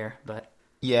pedantic here, but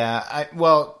yeah,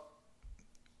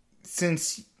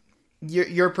 since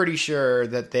you're pretty sure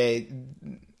that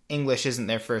English isn't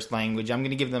their first language, I'm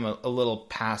going to give them a little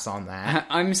pass on that.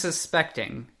 I'm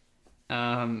suspecting,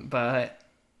 but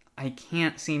I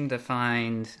can't seem to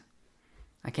find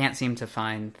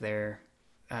their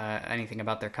anything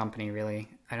about their company, really.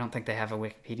 I don't think they have a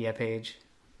Wikipedia page.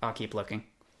 I'll keep looking.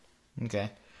 Okay.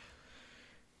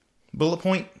 Bullet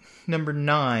point number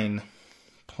 9.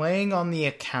 Playing on the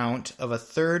account of a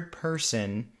third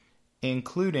person,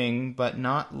 including but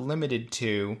not limited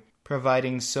to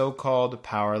providing so-called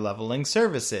power leveling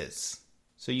services.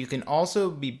 So you can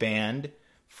also be banned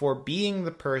for being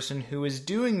the person who is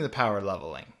doing the power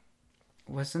leveling.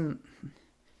 Wasn't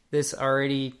this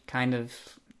already kind of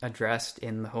addressed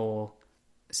in the whole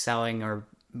selling or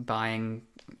buying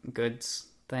goods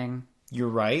thing? You're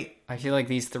right. I feel like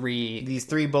these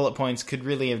three bullet points could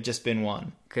really have just been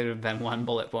one. Could have been one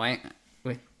bullet point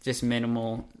with just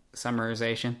minimal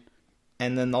summarization.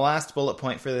 And then the last bullet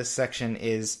point for this section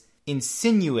is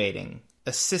insinuating,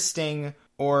 assisting,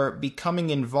 or becoming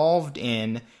involved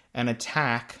in an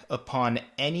attack upon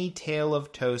any Tale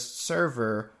of Toast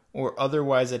server or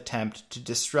otherwise attempt to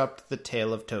disrupt the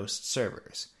Tale of Toast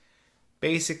servers.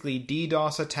 Basically,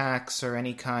 DDoS attacks or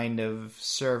any kind of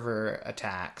server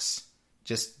attacks.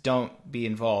 Just don't be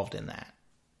involved in that.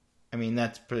 I mean,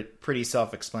 that's pretty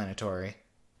self-explanatory.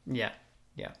 Yeah.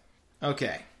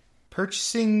 Okay.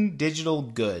 Purchasing digital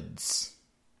goods.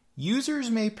 Users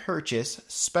may purchase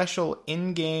special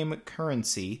in-game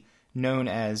currency known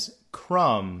as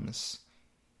crumbs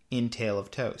in Tale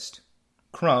of Toast.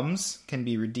 Crumbs can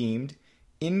be redeemed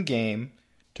in-game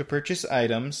to purchase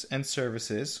items and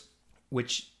services,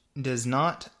 which does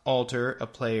not alter a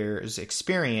player's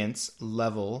experience,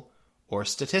 level, or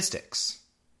statistics.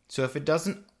 So if it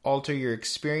doesn't alter your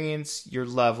experience, your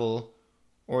level,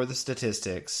 or the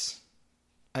statistics,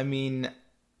 I mean,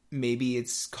 maybe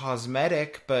it's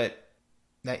cosmetic, but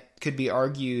that could be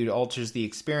argued alters the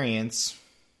experience.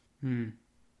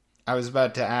 I was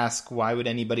about to ask, why would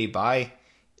anybody buy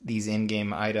these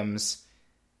in-game items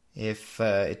if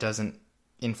it doesn't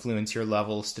influence your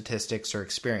level, statistics, or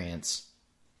experience?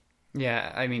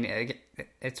 Yeah, I mean,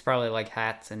 it's probably like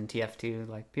hats and TF2.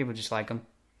 Like, people just like them.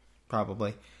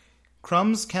 Probably.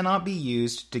 Crumbs cannot be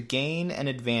used to gain an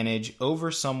advantage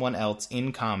over someone else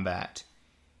in combat.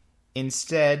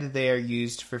 Instead, they are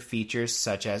used for features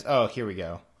such as... Oh, here we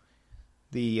go.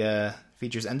 the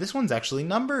features, and this one's actually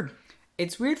numbered.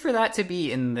 It's weird for that to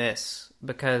be in this,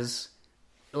 because,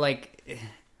 like,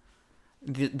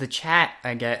 the chat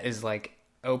I get is, like,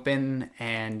 open,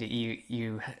 and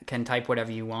you can type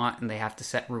whatever you want, and they have to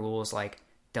set rules, like,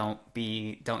 don't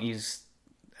use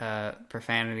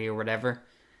profanity or whatever.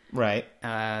 Right.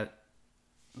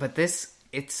 But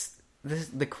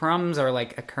the crumbs are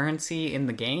like a currency in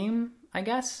the game, I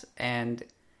guess, and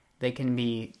they can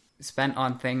be spent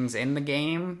on things in the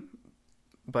game,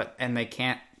 and they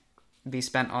can't be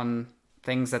spent on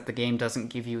things that the game doesn't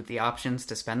give you the options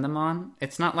to spend them on.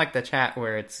 It's not like the chat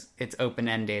where it's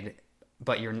open-ended,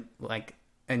 but you're like,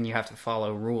 and you have to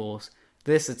follow rules.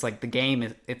 It's like the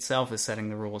game itself is setting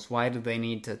the rules. Why do they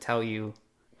need to tell you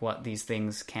what these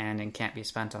things can and can't be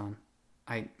spent on?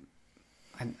 I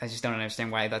just don't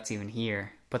understand why that's even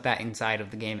here. Put that inside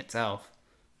of the game itself.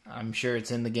 I'm sure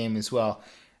it's in the game as well.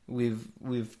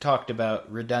 We've talked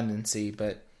about redundancy,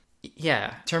 but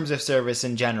yeah, terms of service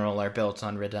in general are built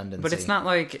on redundancy. But it's not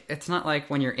like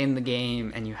when you're in the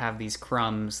game and you have these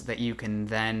crumbs that you can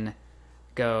then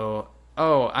go,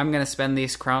 oh, I'm going to spend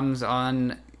these crumbs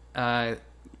on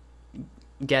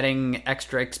getting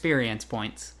extra experience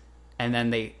points, and then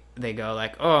they go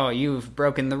like, oh, you've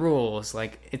broken the rules.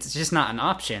 Like, it's just not an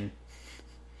option.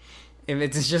 If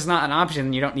it's just not an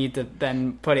option, you don't need to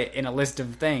then put it in a list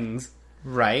of things.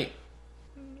 Right.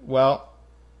 Well,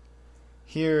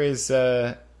 here are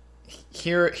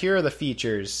the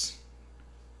features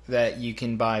that you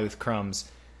can buy with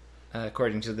crumbs,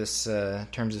 according to this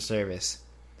terms of service.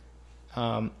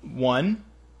 1,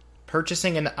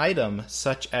 purchasing an item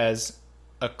such as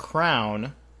a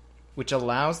crown, which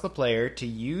allows the player to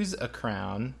use a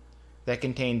crown that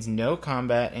contains no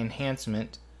combat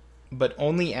enhancement, but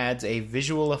only adds a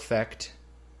visual effect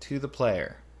to the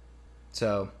player.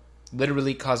 So,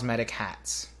 literally cosmetic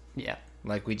hats. Yeah.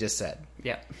 Like we just said.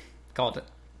 Yeah. Called it.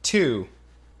 2,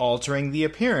 altering the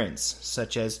appearance,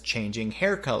 such as changing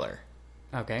hair color.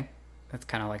 Okay. That's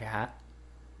kind of like a hat.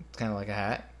 It's kind of like a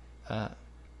hat.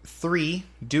 3,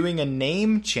 doing a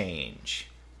name change.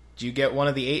 Do you get one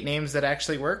of the 8 names that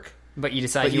actually work? But you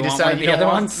decide you want one of the other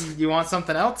ones? You want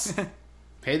something else?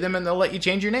 Pay them and they'll let you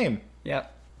change your name.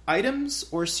 Yep. Items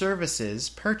or services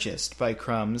purchased by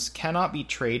Crumbs cannot be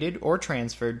traded or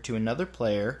transferred to another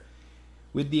player,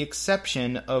 with the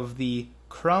exception of the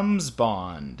Crumbs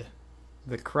Bond.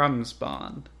 The Crumbs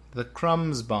Bond. The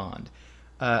Crumbs Bond,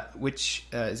 which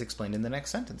is explained in the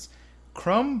next sentence.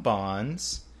 Crumb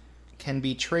Bonds can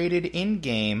be traded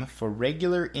in-game for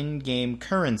regular in-game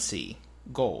currency,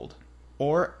 gold,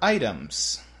 or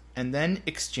items, and then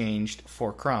exchanged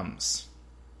for crumbs.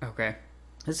 Okay.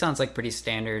 This sounds like pretty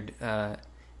standard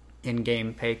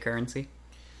in-game pay currency.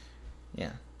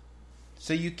 Yeah.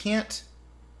 So you can't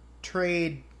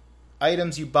trade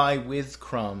items you buy with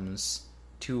crumbs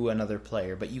to another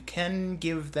player, but you can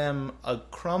give them a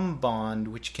crumb bond,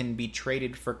 which can be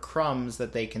traded for crumbs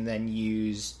that they can then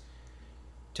use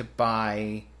to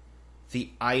buy the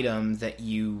item that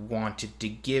you wanted to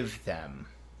give them.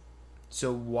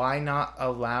 So why not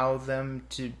allow them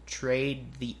to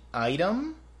trade the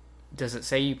item? Does it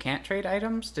say you can't trade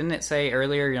items? Didn't it say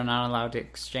earlier you're not allowed to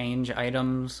exchange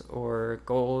items or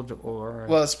gold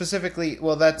or specifically,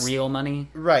 that's real money?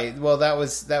 Right. Well, that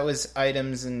was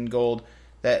items and gold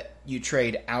that you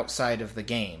trade outside of the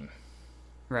game.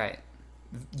 Right.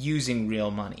 Using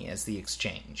real money as the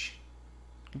exchange.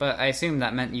 But I assume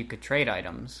that meant you could trade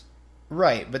items.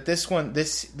 Right, but this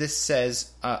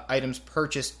says items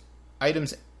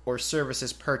or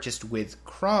services purchased with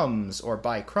crumbs or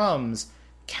by crumbs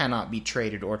cannot be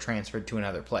traded or transferred to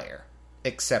another player,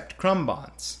 except crumb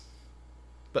bonds.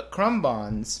 But crumb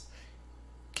bonds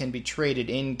can be traded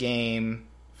in-game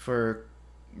for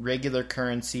regular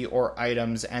currency or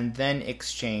items and then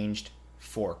exchanged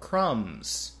for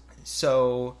crumbs.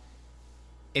 So,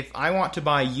 if I want to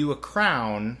buy you a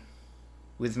crown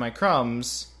with my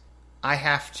crumbs, I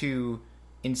have to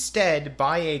instead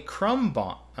buy a crumb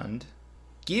bond,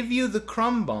 give you the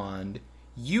crumb bond,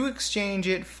 you exchange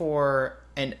it for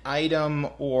an item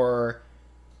or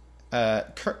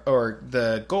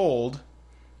the gold,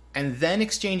 and then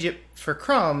exchange it for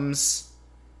crumbs,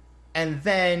 and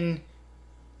then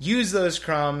use those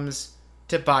crumbs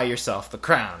to buy yourself the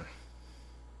crown.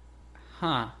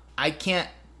 Huh. I can't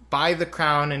buy the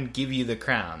crown and give you the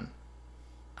crown.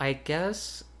 I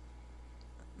guess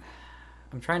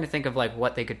I'm trying to think of like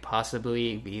what they could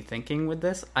possibly be thinking with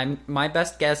this. My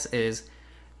best guess is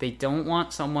they don't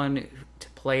want someone to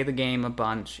play the game a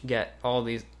bunch, get all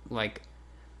these like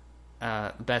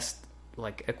best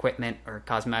like equipment or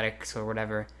cosmetics or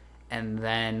whatever, and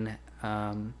then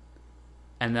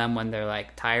and then when they're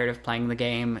like tired of playing the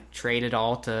game, trade it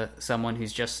all to someone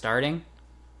who's just starting.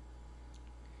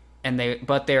 And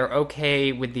they're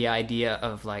okay with the idea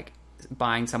of like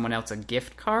buying someone else a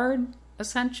gift card,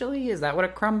 essentially. Is that what a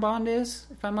crumb bond is,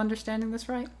 if I'm understanding this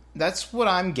right? That's what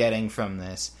I'm getting from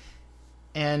this.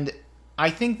 And I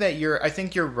think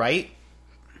you're right.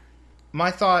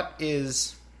 My thought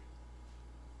is,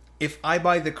 if I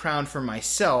buy the crown for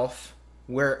myself,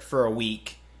 wear it for a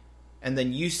week, and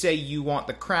then you say you want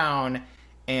the crown,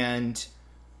 and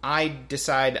I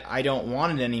decide I don't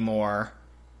want it anymore,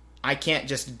 I can't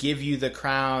just give you the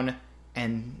crown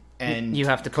and you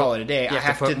have to call it a day. I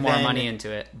have to put more money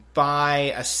into it.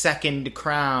 Buy a second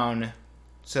crown,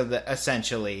 so that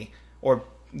essentially, or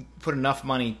put enough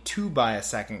money to buy a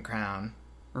second crown,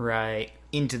 right,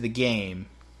 into the game.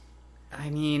 I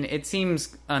mean, it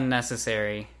seems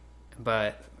unnecessary,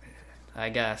 but I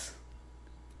guess.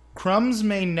 Crumbs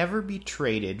may never be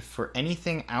traded for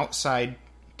anything outside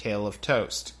Tale of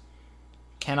Toast.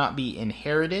 Cannot be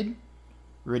inherited,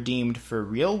 redeemed for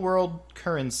real-world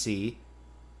currency,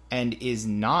 and is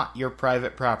not your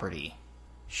private property.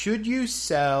 Should your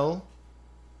sell...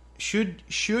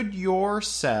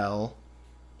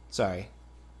 Sorry.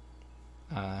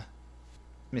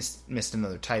 Missed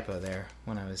another typo there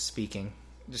when I was speaking.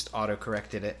 Just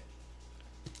auto-corrected it.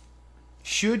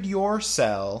 Should your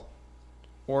sell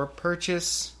or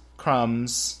purchase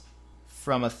crumbs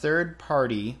from a third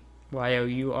party...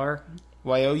 Y-O-U-R?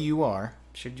 Y-O-U-R.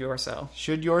 Should your sell.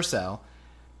 Should your sell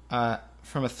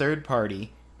from a third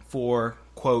party for,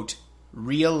 quote,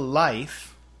 real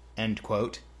life, end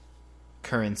quote,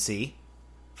 currency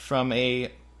from a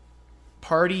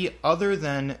party other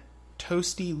than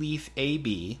Toasty Leaf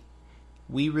AB,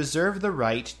 we reserve the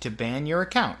right to ban your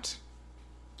account.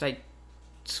 I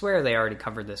swear they already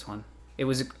covered this one. It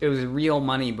was real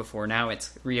money before. Now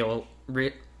it's it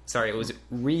was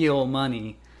real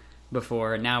money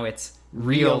before. Now it's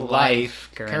real life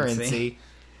currency.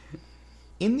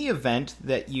 In the event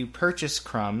that you purchase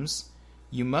crumbs,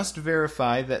 you must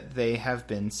verify that they have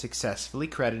been successfully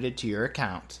credited to your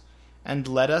account, and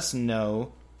let us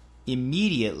know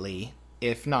immediately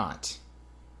if not.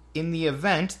 In the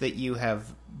event that you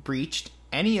have breached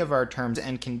any of our terms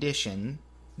and conditions,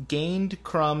 gained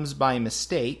crumbs by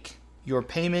mistake, your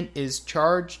payment is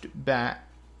charged back,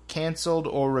 cancelled,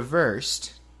 or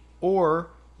reversed, or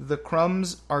the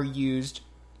crumbs are used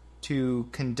to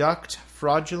conduct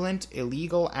fraudulent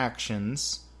illegal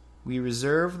actions. We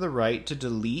reserve the right to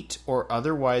delete or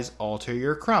otherwise alter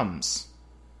your crumbs.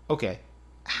 Okay,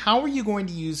 how are you going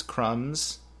to use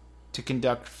crumbs to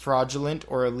conduct fraudulent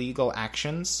or illegal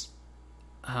actions?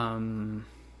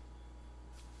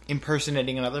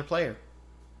 Impersonating another player.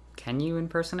 Can you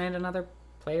impersonate another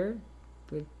player?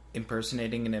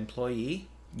 Impersonating an employee.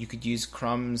 You could use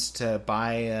crumbs to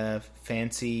buy a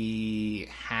fancy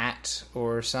hat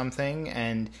or something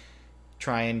and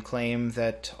try and claim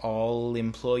that all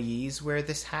employees wear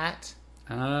this hat.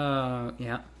 Oh,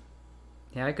 yeah.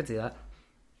 Yeah, I could see that.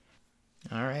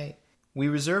 All right. We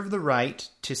reserve the right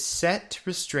to set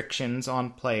restrictions on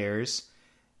players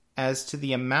as to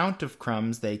the amount of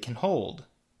crumbs they can hold.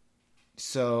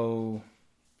 So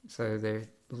they're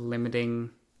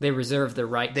limiting... They reserve the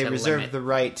right the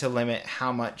right to limit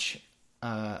how much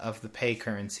of the pay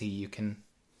currency you can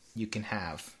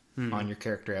have on your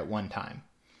character at one time.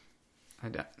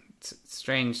 It's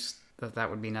strange that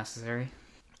would be necessary.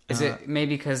 Is it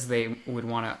maybe because they would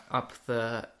want to up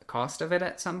the cost of it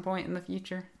at some point in the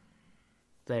future?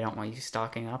 They don't want you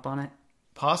stocking up on it?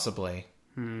 Possibly.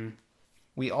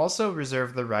 We also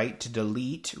reserve the right to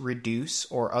delete, reduce,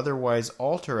 or otherwise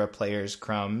alter a player's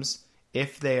crumbs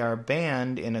if they are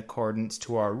banned in accordance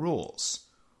to our rules,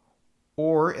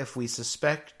 or if we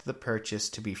suspect the purchase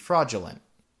to be fraudulent.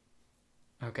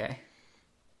 Okay.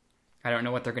 I don't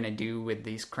know what they're going to do with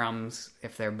these crumbs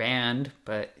if they're banned,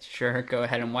 but sure, go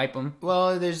ahead and wipe them.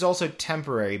 Well, there's also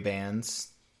temporary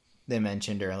bans they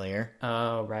mentioned earlier.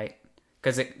 Oh, right.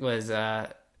 Because it was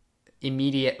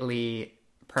immediately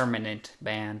permanent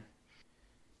ban.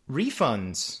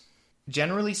 Refunds.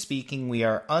 Generally speaking, we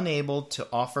are unable to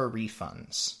offer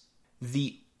refunds.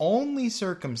 The only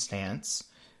circumstance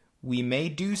we may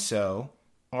do so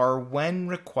are when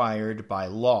required by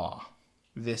law.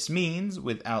 This means,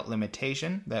 without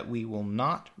limitation, that we will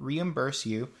not reimburse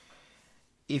you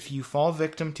if you fall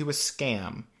victim to a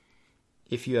scam,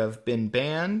 if you have been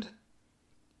banned,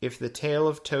 if the Tale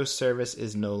of Toast service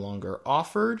is no longer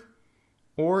offered,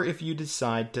 or if you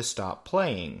decide to stop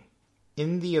playing.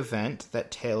 In the event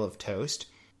that Tale of Toast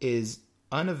is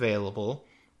unavailable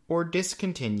or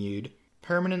discontinued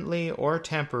permanently or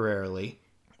temporarily,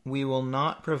 we will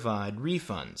not provide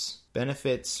refunds,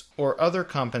 benefits, or other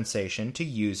compensation to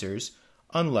users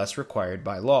unless required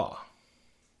by law.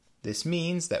 This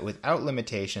means that without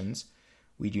limitations,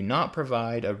 we do not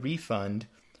provide a refund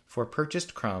for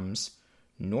purchased crumbs,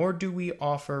 nor do we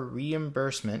offer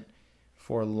reimbursement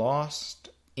for lost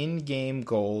in-game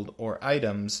gold or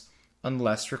items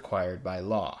unless required by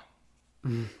law.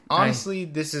 Honestly,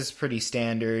 this is pretty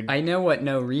standard. I know what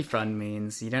no refund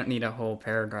means. You don't need a whole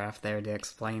paragraph there to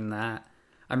explain that.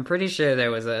 I'm pretty sure there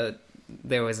was a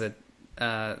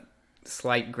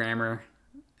slight grammar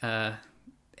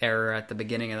error at the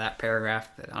beginning of that paragraph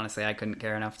that honestly I couldn't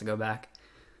care enough to go back.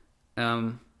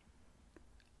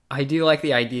 I do like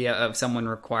the idea of someone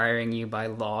requiring you by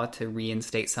law to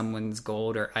reinstate someone's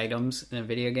gold or items in a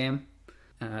video game.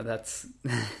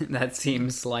 That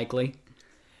seems likely.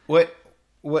 What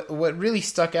really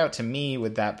stuck out to me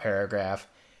with that paragraph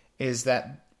is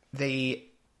that they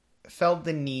felt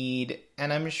the need,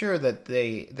 and I'm sure that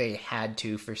they had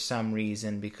to for some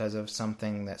reason because of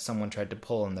something that someone tried to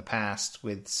pull in the past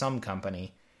with some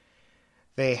company.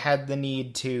 They had the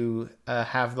need to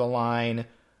have the line,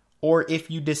 or if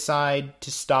you decide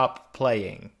to stop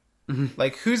playing.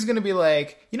 Like, who's going to be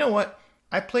like, you know what?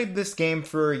 I played this game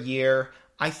for a year.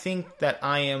 I think that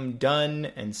I am done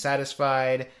and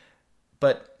satisfied,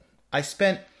 but I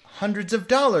spent hundreds of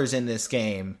dollars in this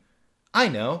game. I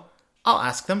know. I'll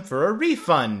ask them for a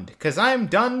refund, because I'm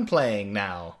done playing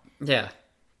now. Yeah.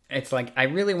 It's like, I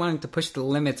really wanted to push the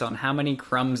limits on how many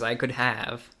crumbs I could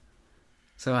have.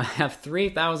 So I have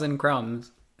 3,000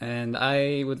 crumbs, and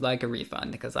I would like a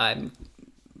refund, because I'm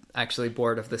actually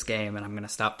bored of this game, and I'm going to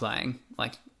stop playing.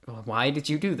 Like, why did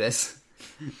you do this?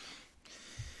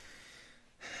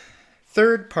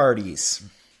 Third parties.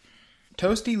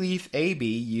 Toasty Leaf AB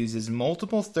uses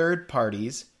multiple third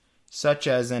parties, such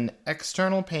as an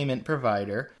external payment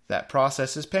provider that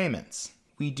processes payments.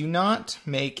 We do not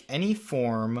make any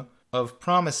form of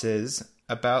promises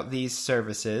about these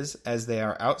services as they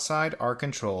are outside our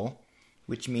control,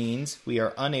 which means we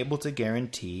are unable to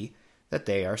guarantee that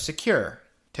they are secure.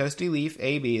 Toasty Leaf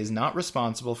AB is not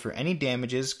responsible for any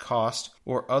damages, cost,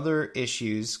 or other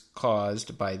issues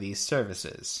caused by these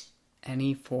services.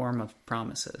 Any form of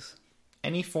promises.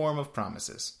 Any form of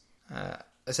promises.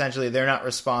 Essentially, they're not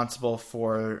responsible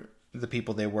for the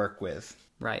people they work with.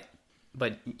 Right.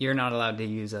 But you're not allowed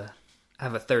to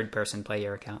have a third person play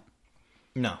your account.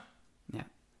 No.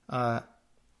 Yeah.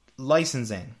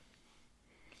 Licensing.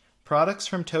 Products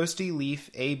from Toasty Leaf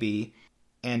AB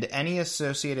and any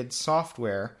associated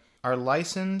software are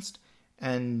licensed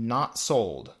and not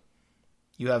sold.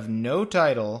 You have no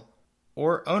title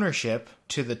or ownership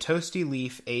to the Toasty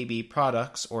Leaf AB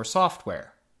products or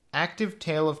software. Active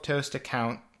Tale of Toast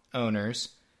account owners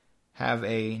have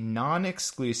a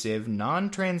non-exclusive,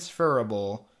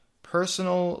 non-transferable,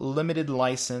 personal limited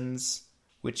license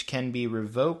which can be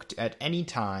revoked at any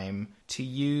time to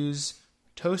use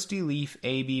Toasty Leaf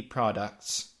AB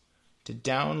products, to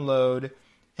download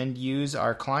and use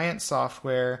our client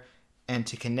software, and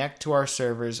to connect to our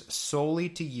servers solely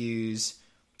to use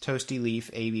Toasty Leaf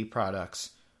AB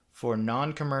products for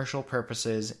non-commercial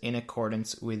purposes in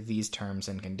accordance with these terms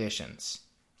and conditions.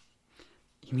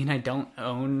 You mean I don't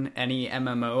own any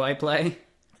MMO I play?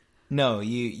 No,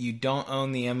 you don't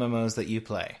own the MMOs that you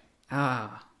play.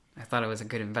 Ah, I thought it was a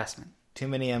good investment. Too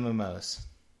many MMOs.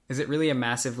 Is it really a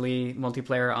massively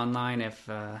multiplayer online if...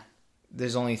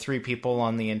 There's only 3 people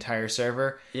on the entire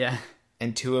server. Yeah.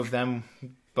 And 2 of them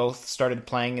both started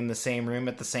playing in the same room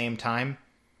at the same time.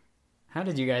 How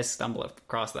did you guys stumble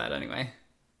across that anyway?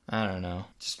 I don't know.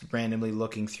 Just randomly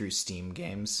looking through Steam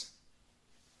games.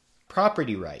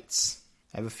 Property rights.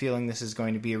 I have a feeling this is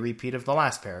going to be a repeat of the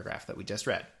last paragraph that we just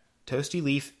read. Toasty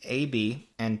Leaf AB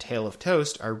and Tale of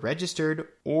Toast are registered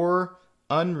or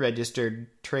unregistered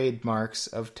trademarks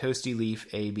of Toasty Leaf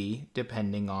AB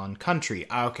depending on country.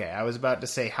 Okay, I was about to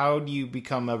say, how do you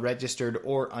become a registered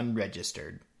or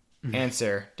unregistered?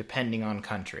 Answer, depending on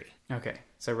country. Okay,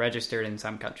 so registered in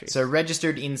some countries. So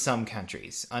registered in some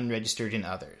countries, unregistered in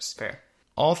others. Fair.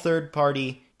 All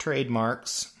third-party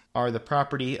trademarks are the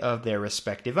property of their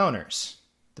respective owners.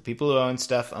 The people who own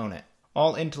stuff own it.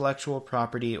 All intellectual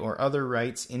property or other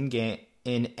rights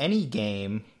in any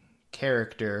game,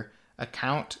 character,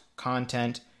 account,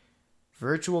 content,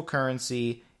 virtual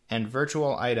currency, and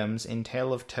virtual items in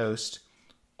Tale of Toast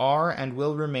are and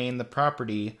will remain the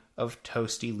property of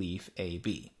Toasty Leaf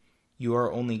AB. You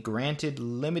are only granted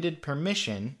limited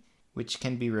permission, which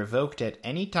can be revoked at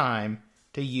any time,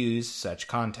 to use such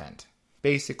content.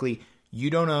 Basically, you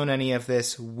don't own any of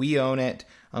this, we own it.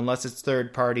 Unless it's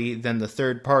third party, then the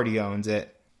third party owns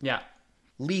it. Yeah.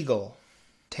 Legal.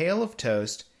 Tale of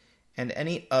Toast and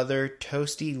any other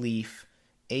Toasty Leaf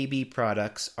AB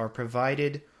products are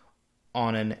provided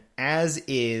on an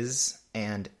as-is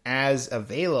and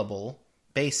as-available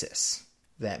basis.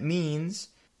 That means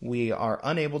we are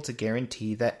unable to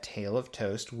guarantee that Tale of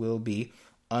Toast will be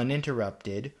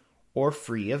uninterrupted or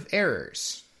free of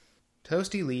errors.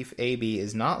 Toasty Leaf AB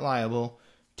is not liable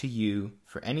to you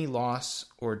for any loss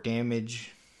or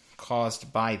damage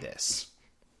caused by this.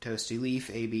 Toasty Leaf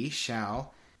AB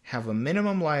shall have a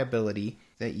minimum liability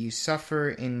that you suffer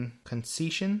in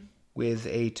concession with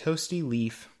a Toasty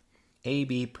Leaf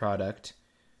AB product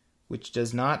which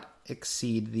does not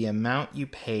exceed the amount you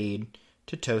paid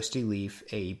to Toasty Leaf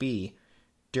AB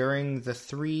during the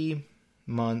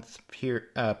 3-month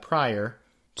prior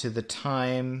to the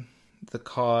time the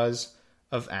cause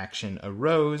of action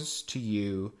arose to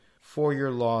you for your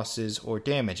losses or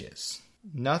damages.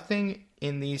 Nothing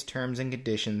in these terms and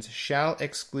conditions shall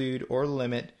exclude or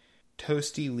limit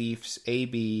Toasty Leaf's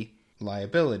AB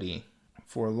liability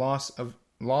for loss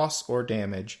or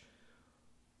damage,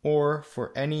 or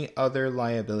for any other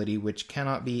liability which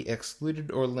cannot be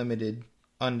excluded or limited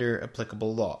under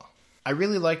applicable law. I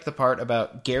really liked the part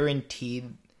about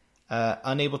guaranteed,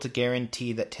 unable to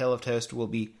guarantee that Tale of Toast will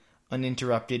be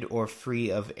uninterrupted or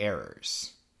free of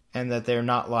errors, and that they're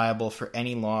not liable for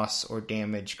any loss or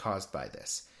damage caused by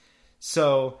this.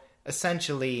 So,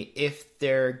 essentially, if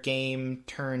their game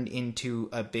turned into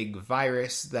a big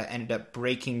virus that ended up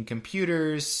breaking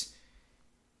computers,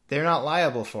 they're not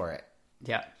liable for it.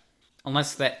 Yeah.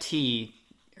 Unless that T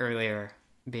earlier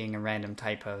being a random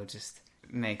typo just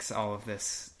makes all of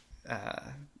this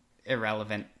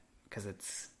irrelevant, because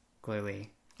it's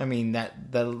clearly... I mean,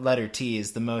 that the letter T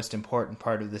is the most important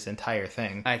part of this entire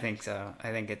thing. I think so.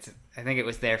 I think it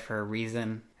was there for a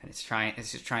reason, and it's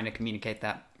just trying to communicate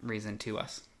that reason to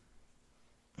us.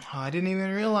 Oh, I didn't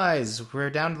even realize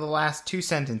we're down to the last 2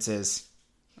 sentences.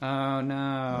 Oh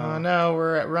no. Oh no,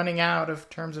 we're running out of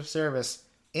terms of service.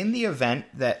 In the event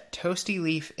that Toasty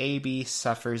Leaf AB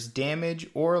suffers damage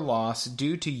or loss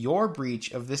due to your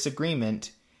breach of this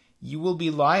agreement, you will be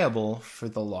liable for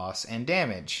the loss and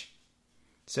damage.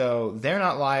 So, they're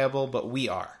not liable, but we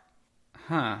are.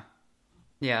 Huh.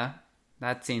 Yeah,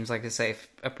 that seems like a safe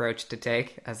approach to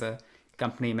take as a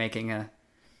company making a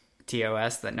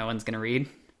TOS that no one's going to read.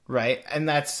 Right, and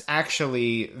that's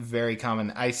actually very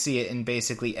common. I see it in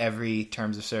basically every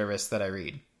terms of service that I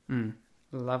read.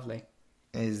 Lovely.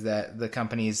 Is that the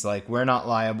company's like, we're not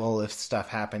liable if stuff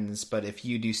happens, but if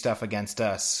you do stuff against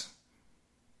us,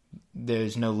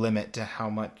 there's no limit to how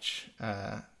much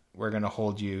we're going to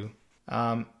hold you.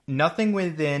 Nothing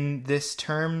within this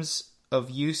terms of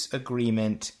use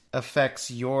agreement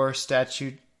affects your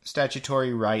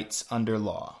statutory rights under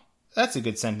law. That's a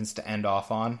good sentence to end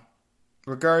off on.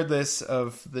 Regardless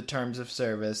of the terms of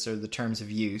service, or the terms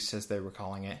of use, as they were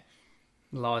calling it.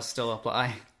 Laws still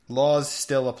apply. Laws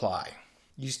still apply.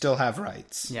 You still have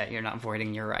rights. Yeah, you're not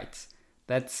voiding your rights.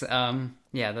 That's,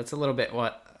 that's a little bit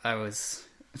what I was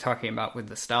talking about with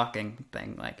the stalking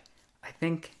thing. Like, I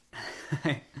think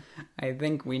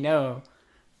we know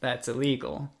that's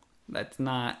illegal. That's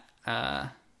not,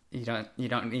 you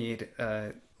don't need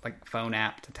a, phone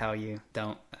app to tell you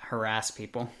don't harass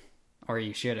people, or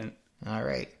you shouldn't. All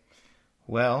right.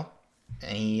 Well,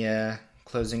 any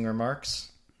closing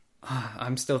remarks?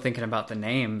 I'm still thinking about the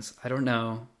names. I don't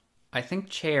know. I think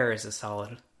Chair is a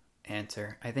solid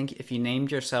answer. I think if you named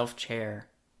yourself Chair,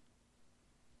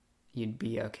 you'd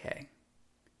be okay.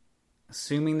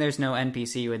 Assuming there's no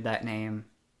NPC with that name.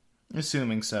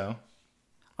 Assuming so.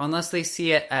 Unless they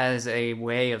see it as a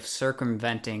way of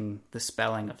circumventing the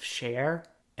spelling of share,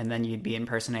 and then you'd be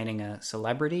impersonating a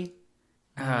celebrity.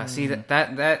 See,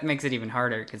 that makes it even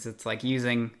harder, because it's like you're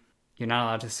not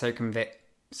allowed to circumvent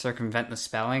the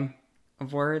spelling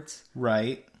of words.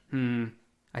 Right.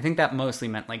 I think that mostly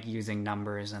meant using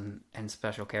numbers and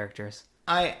special characters.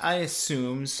 I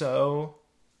assume so.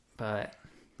 But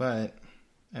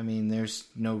I mean, there's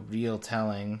no real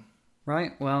telling.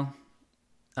 Right, well,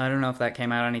 I don't know if that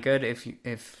came out any good.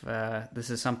 If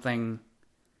this is something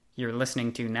you're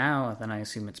listening to now, then I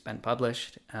assume it's been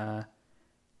published.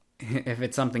 If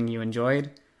it's something you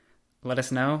enjoyed, let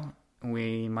us know.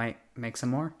 We might make some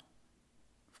more.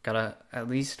 We've got at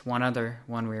least one other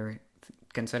one we were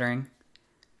considering.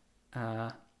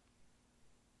 Yeah.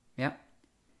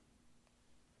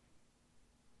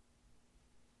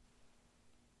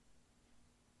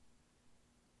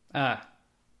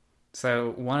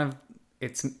 So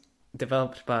it's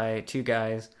developed by 2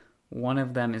 guys. One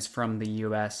of them is from the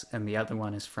US and the other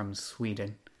one is from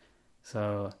Sweden.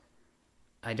 So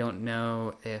I don't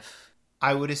know if...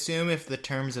 I would assume if the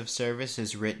terms of service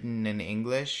is written in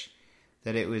English,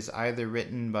 that it was either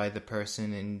written by the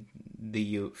person in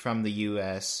from the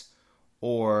US,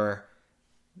 or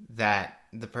that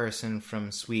the person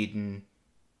from Sweden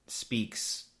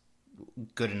speaks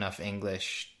good enough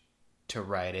English to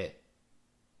write it.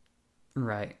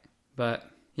 Right. But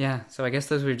yeah, so I guess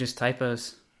those were just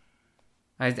typos.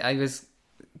 I was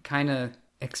kind of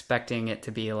expecting it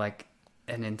to be like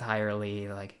an entirely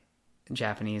like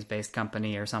Japanese-based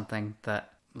company or something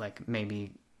that like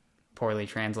maybe poorly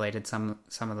translated some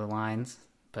of the lines,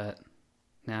 but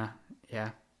no,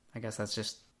 yeah, I guess that's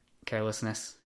just carelessness.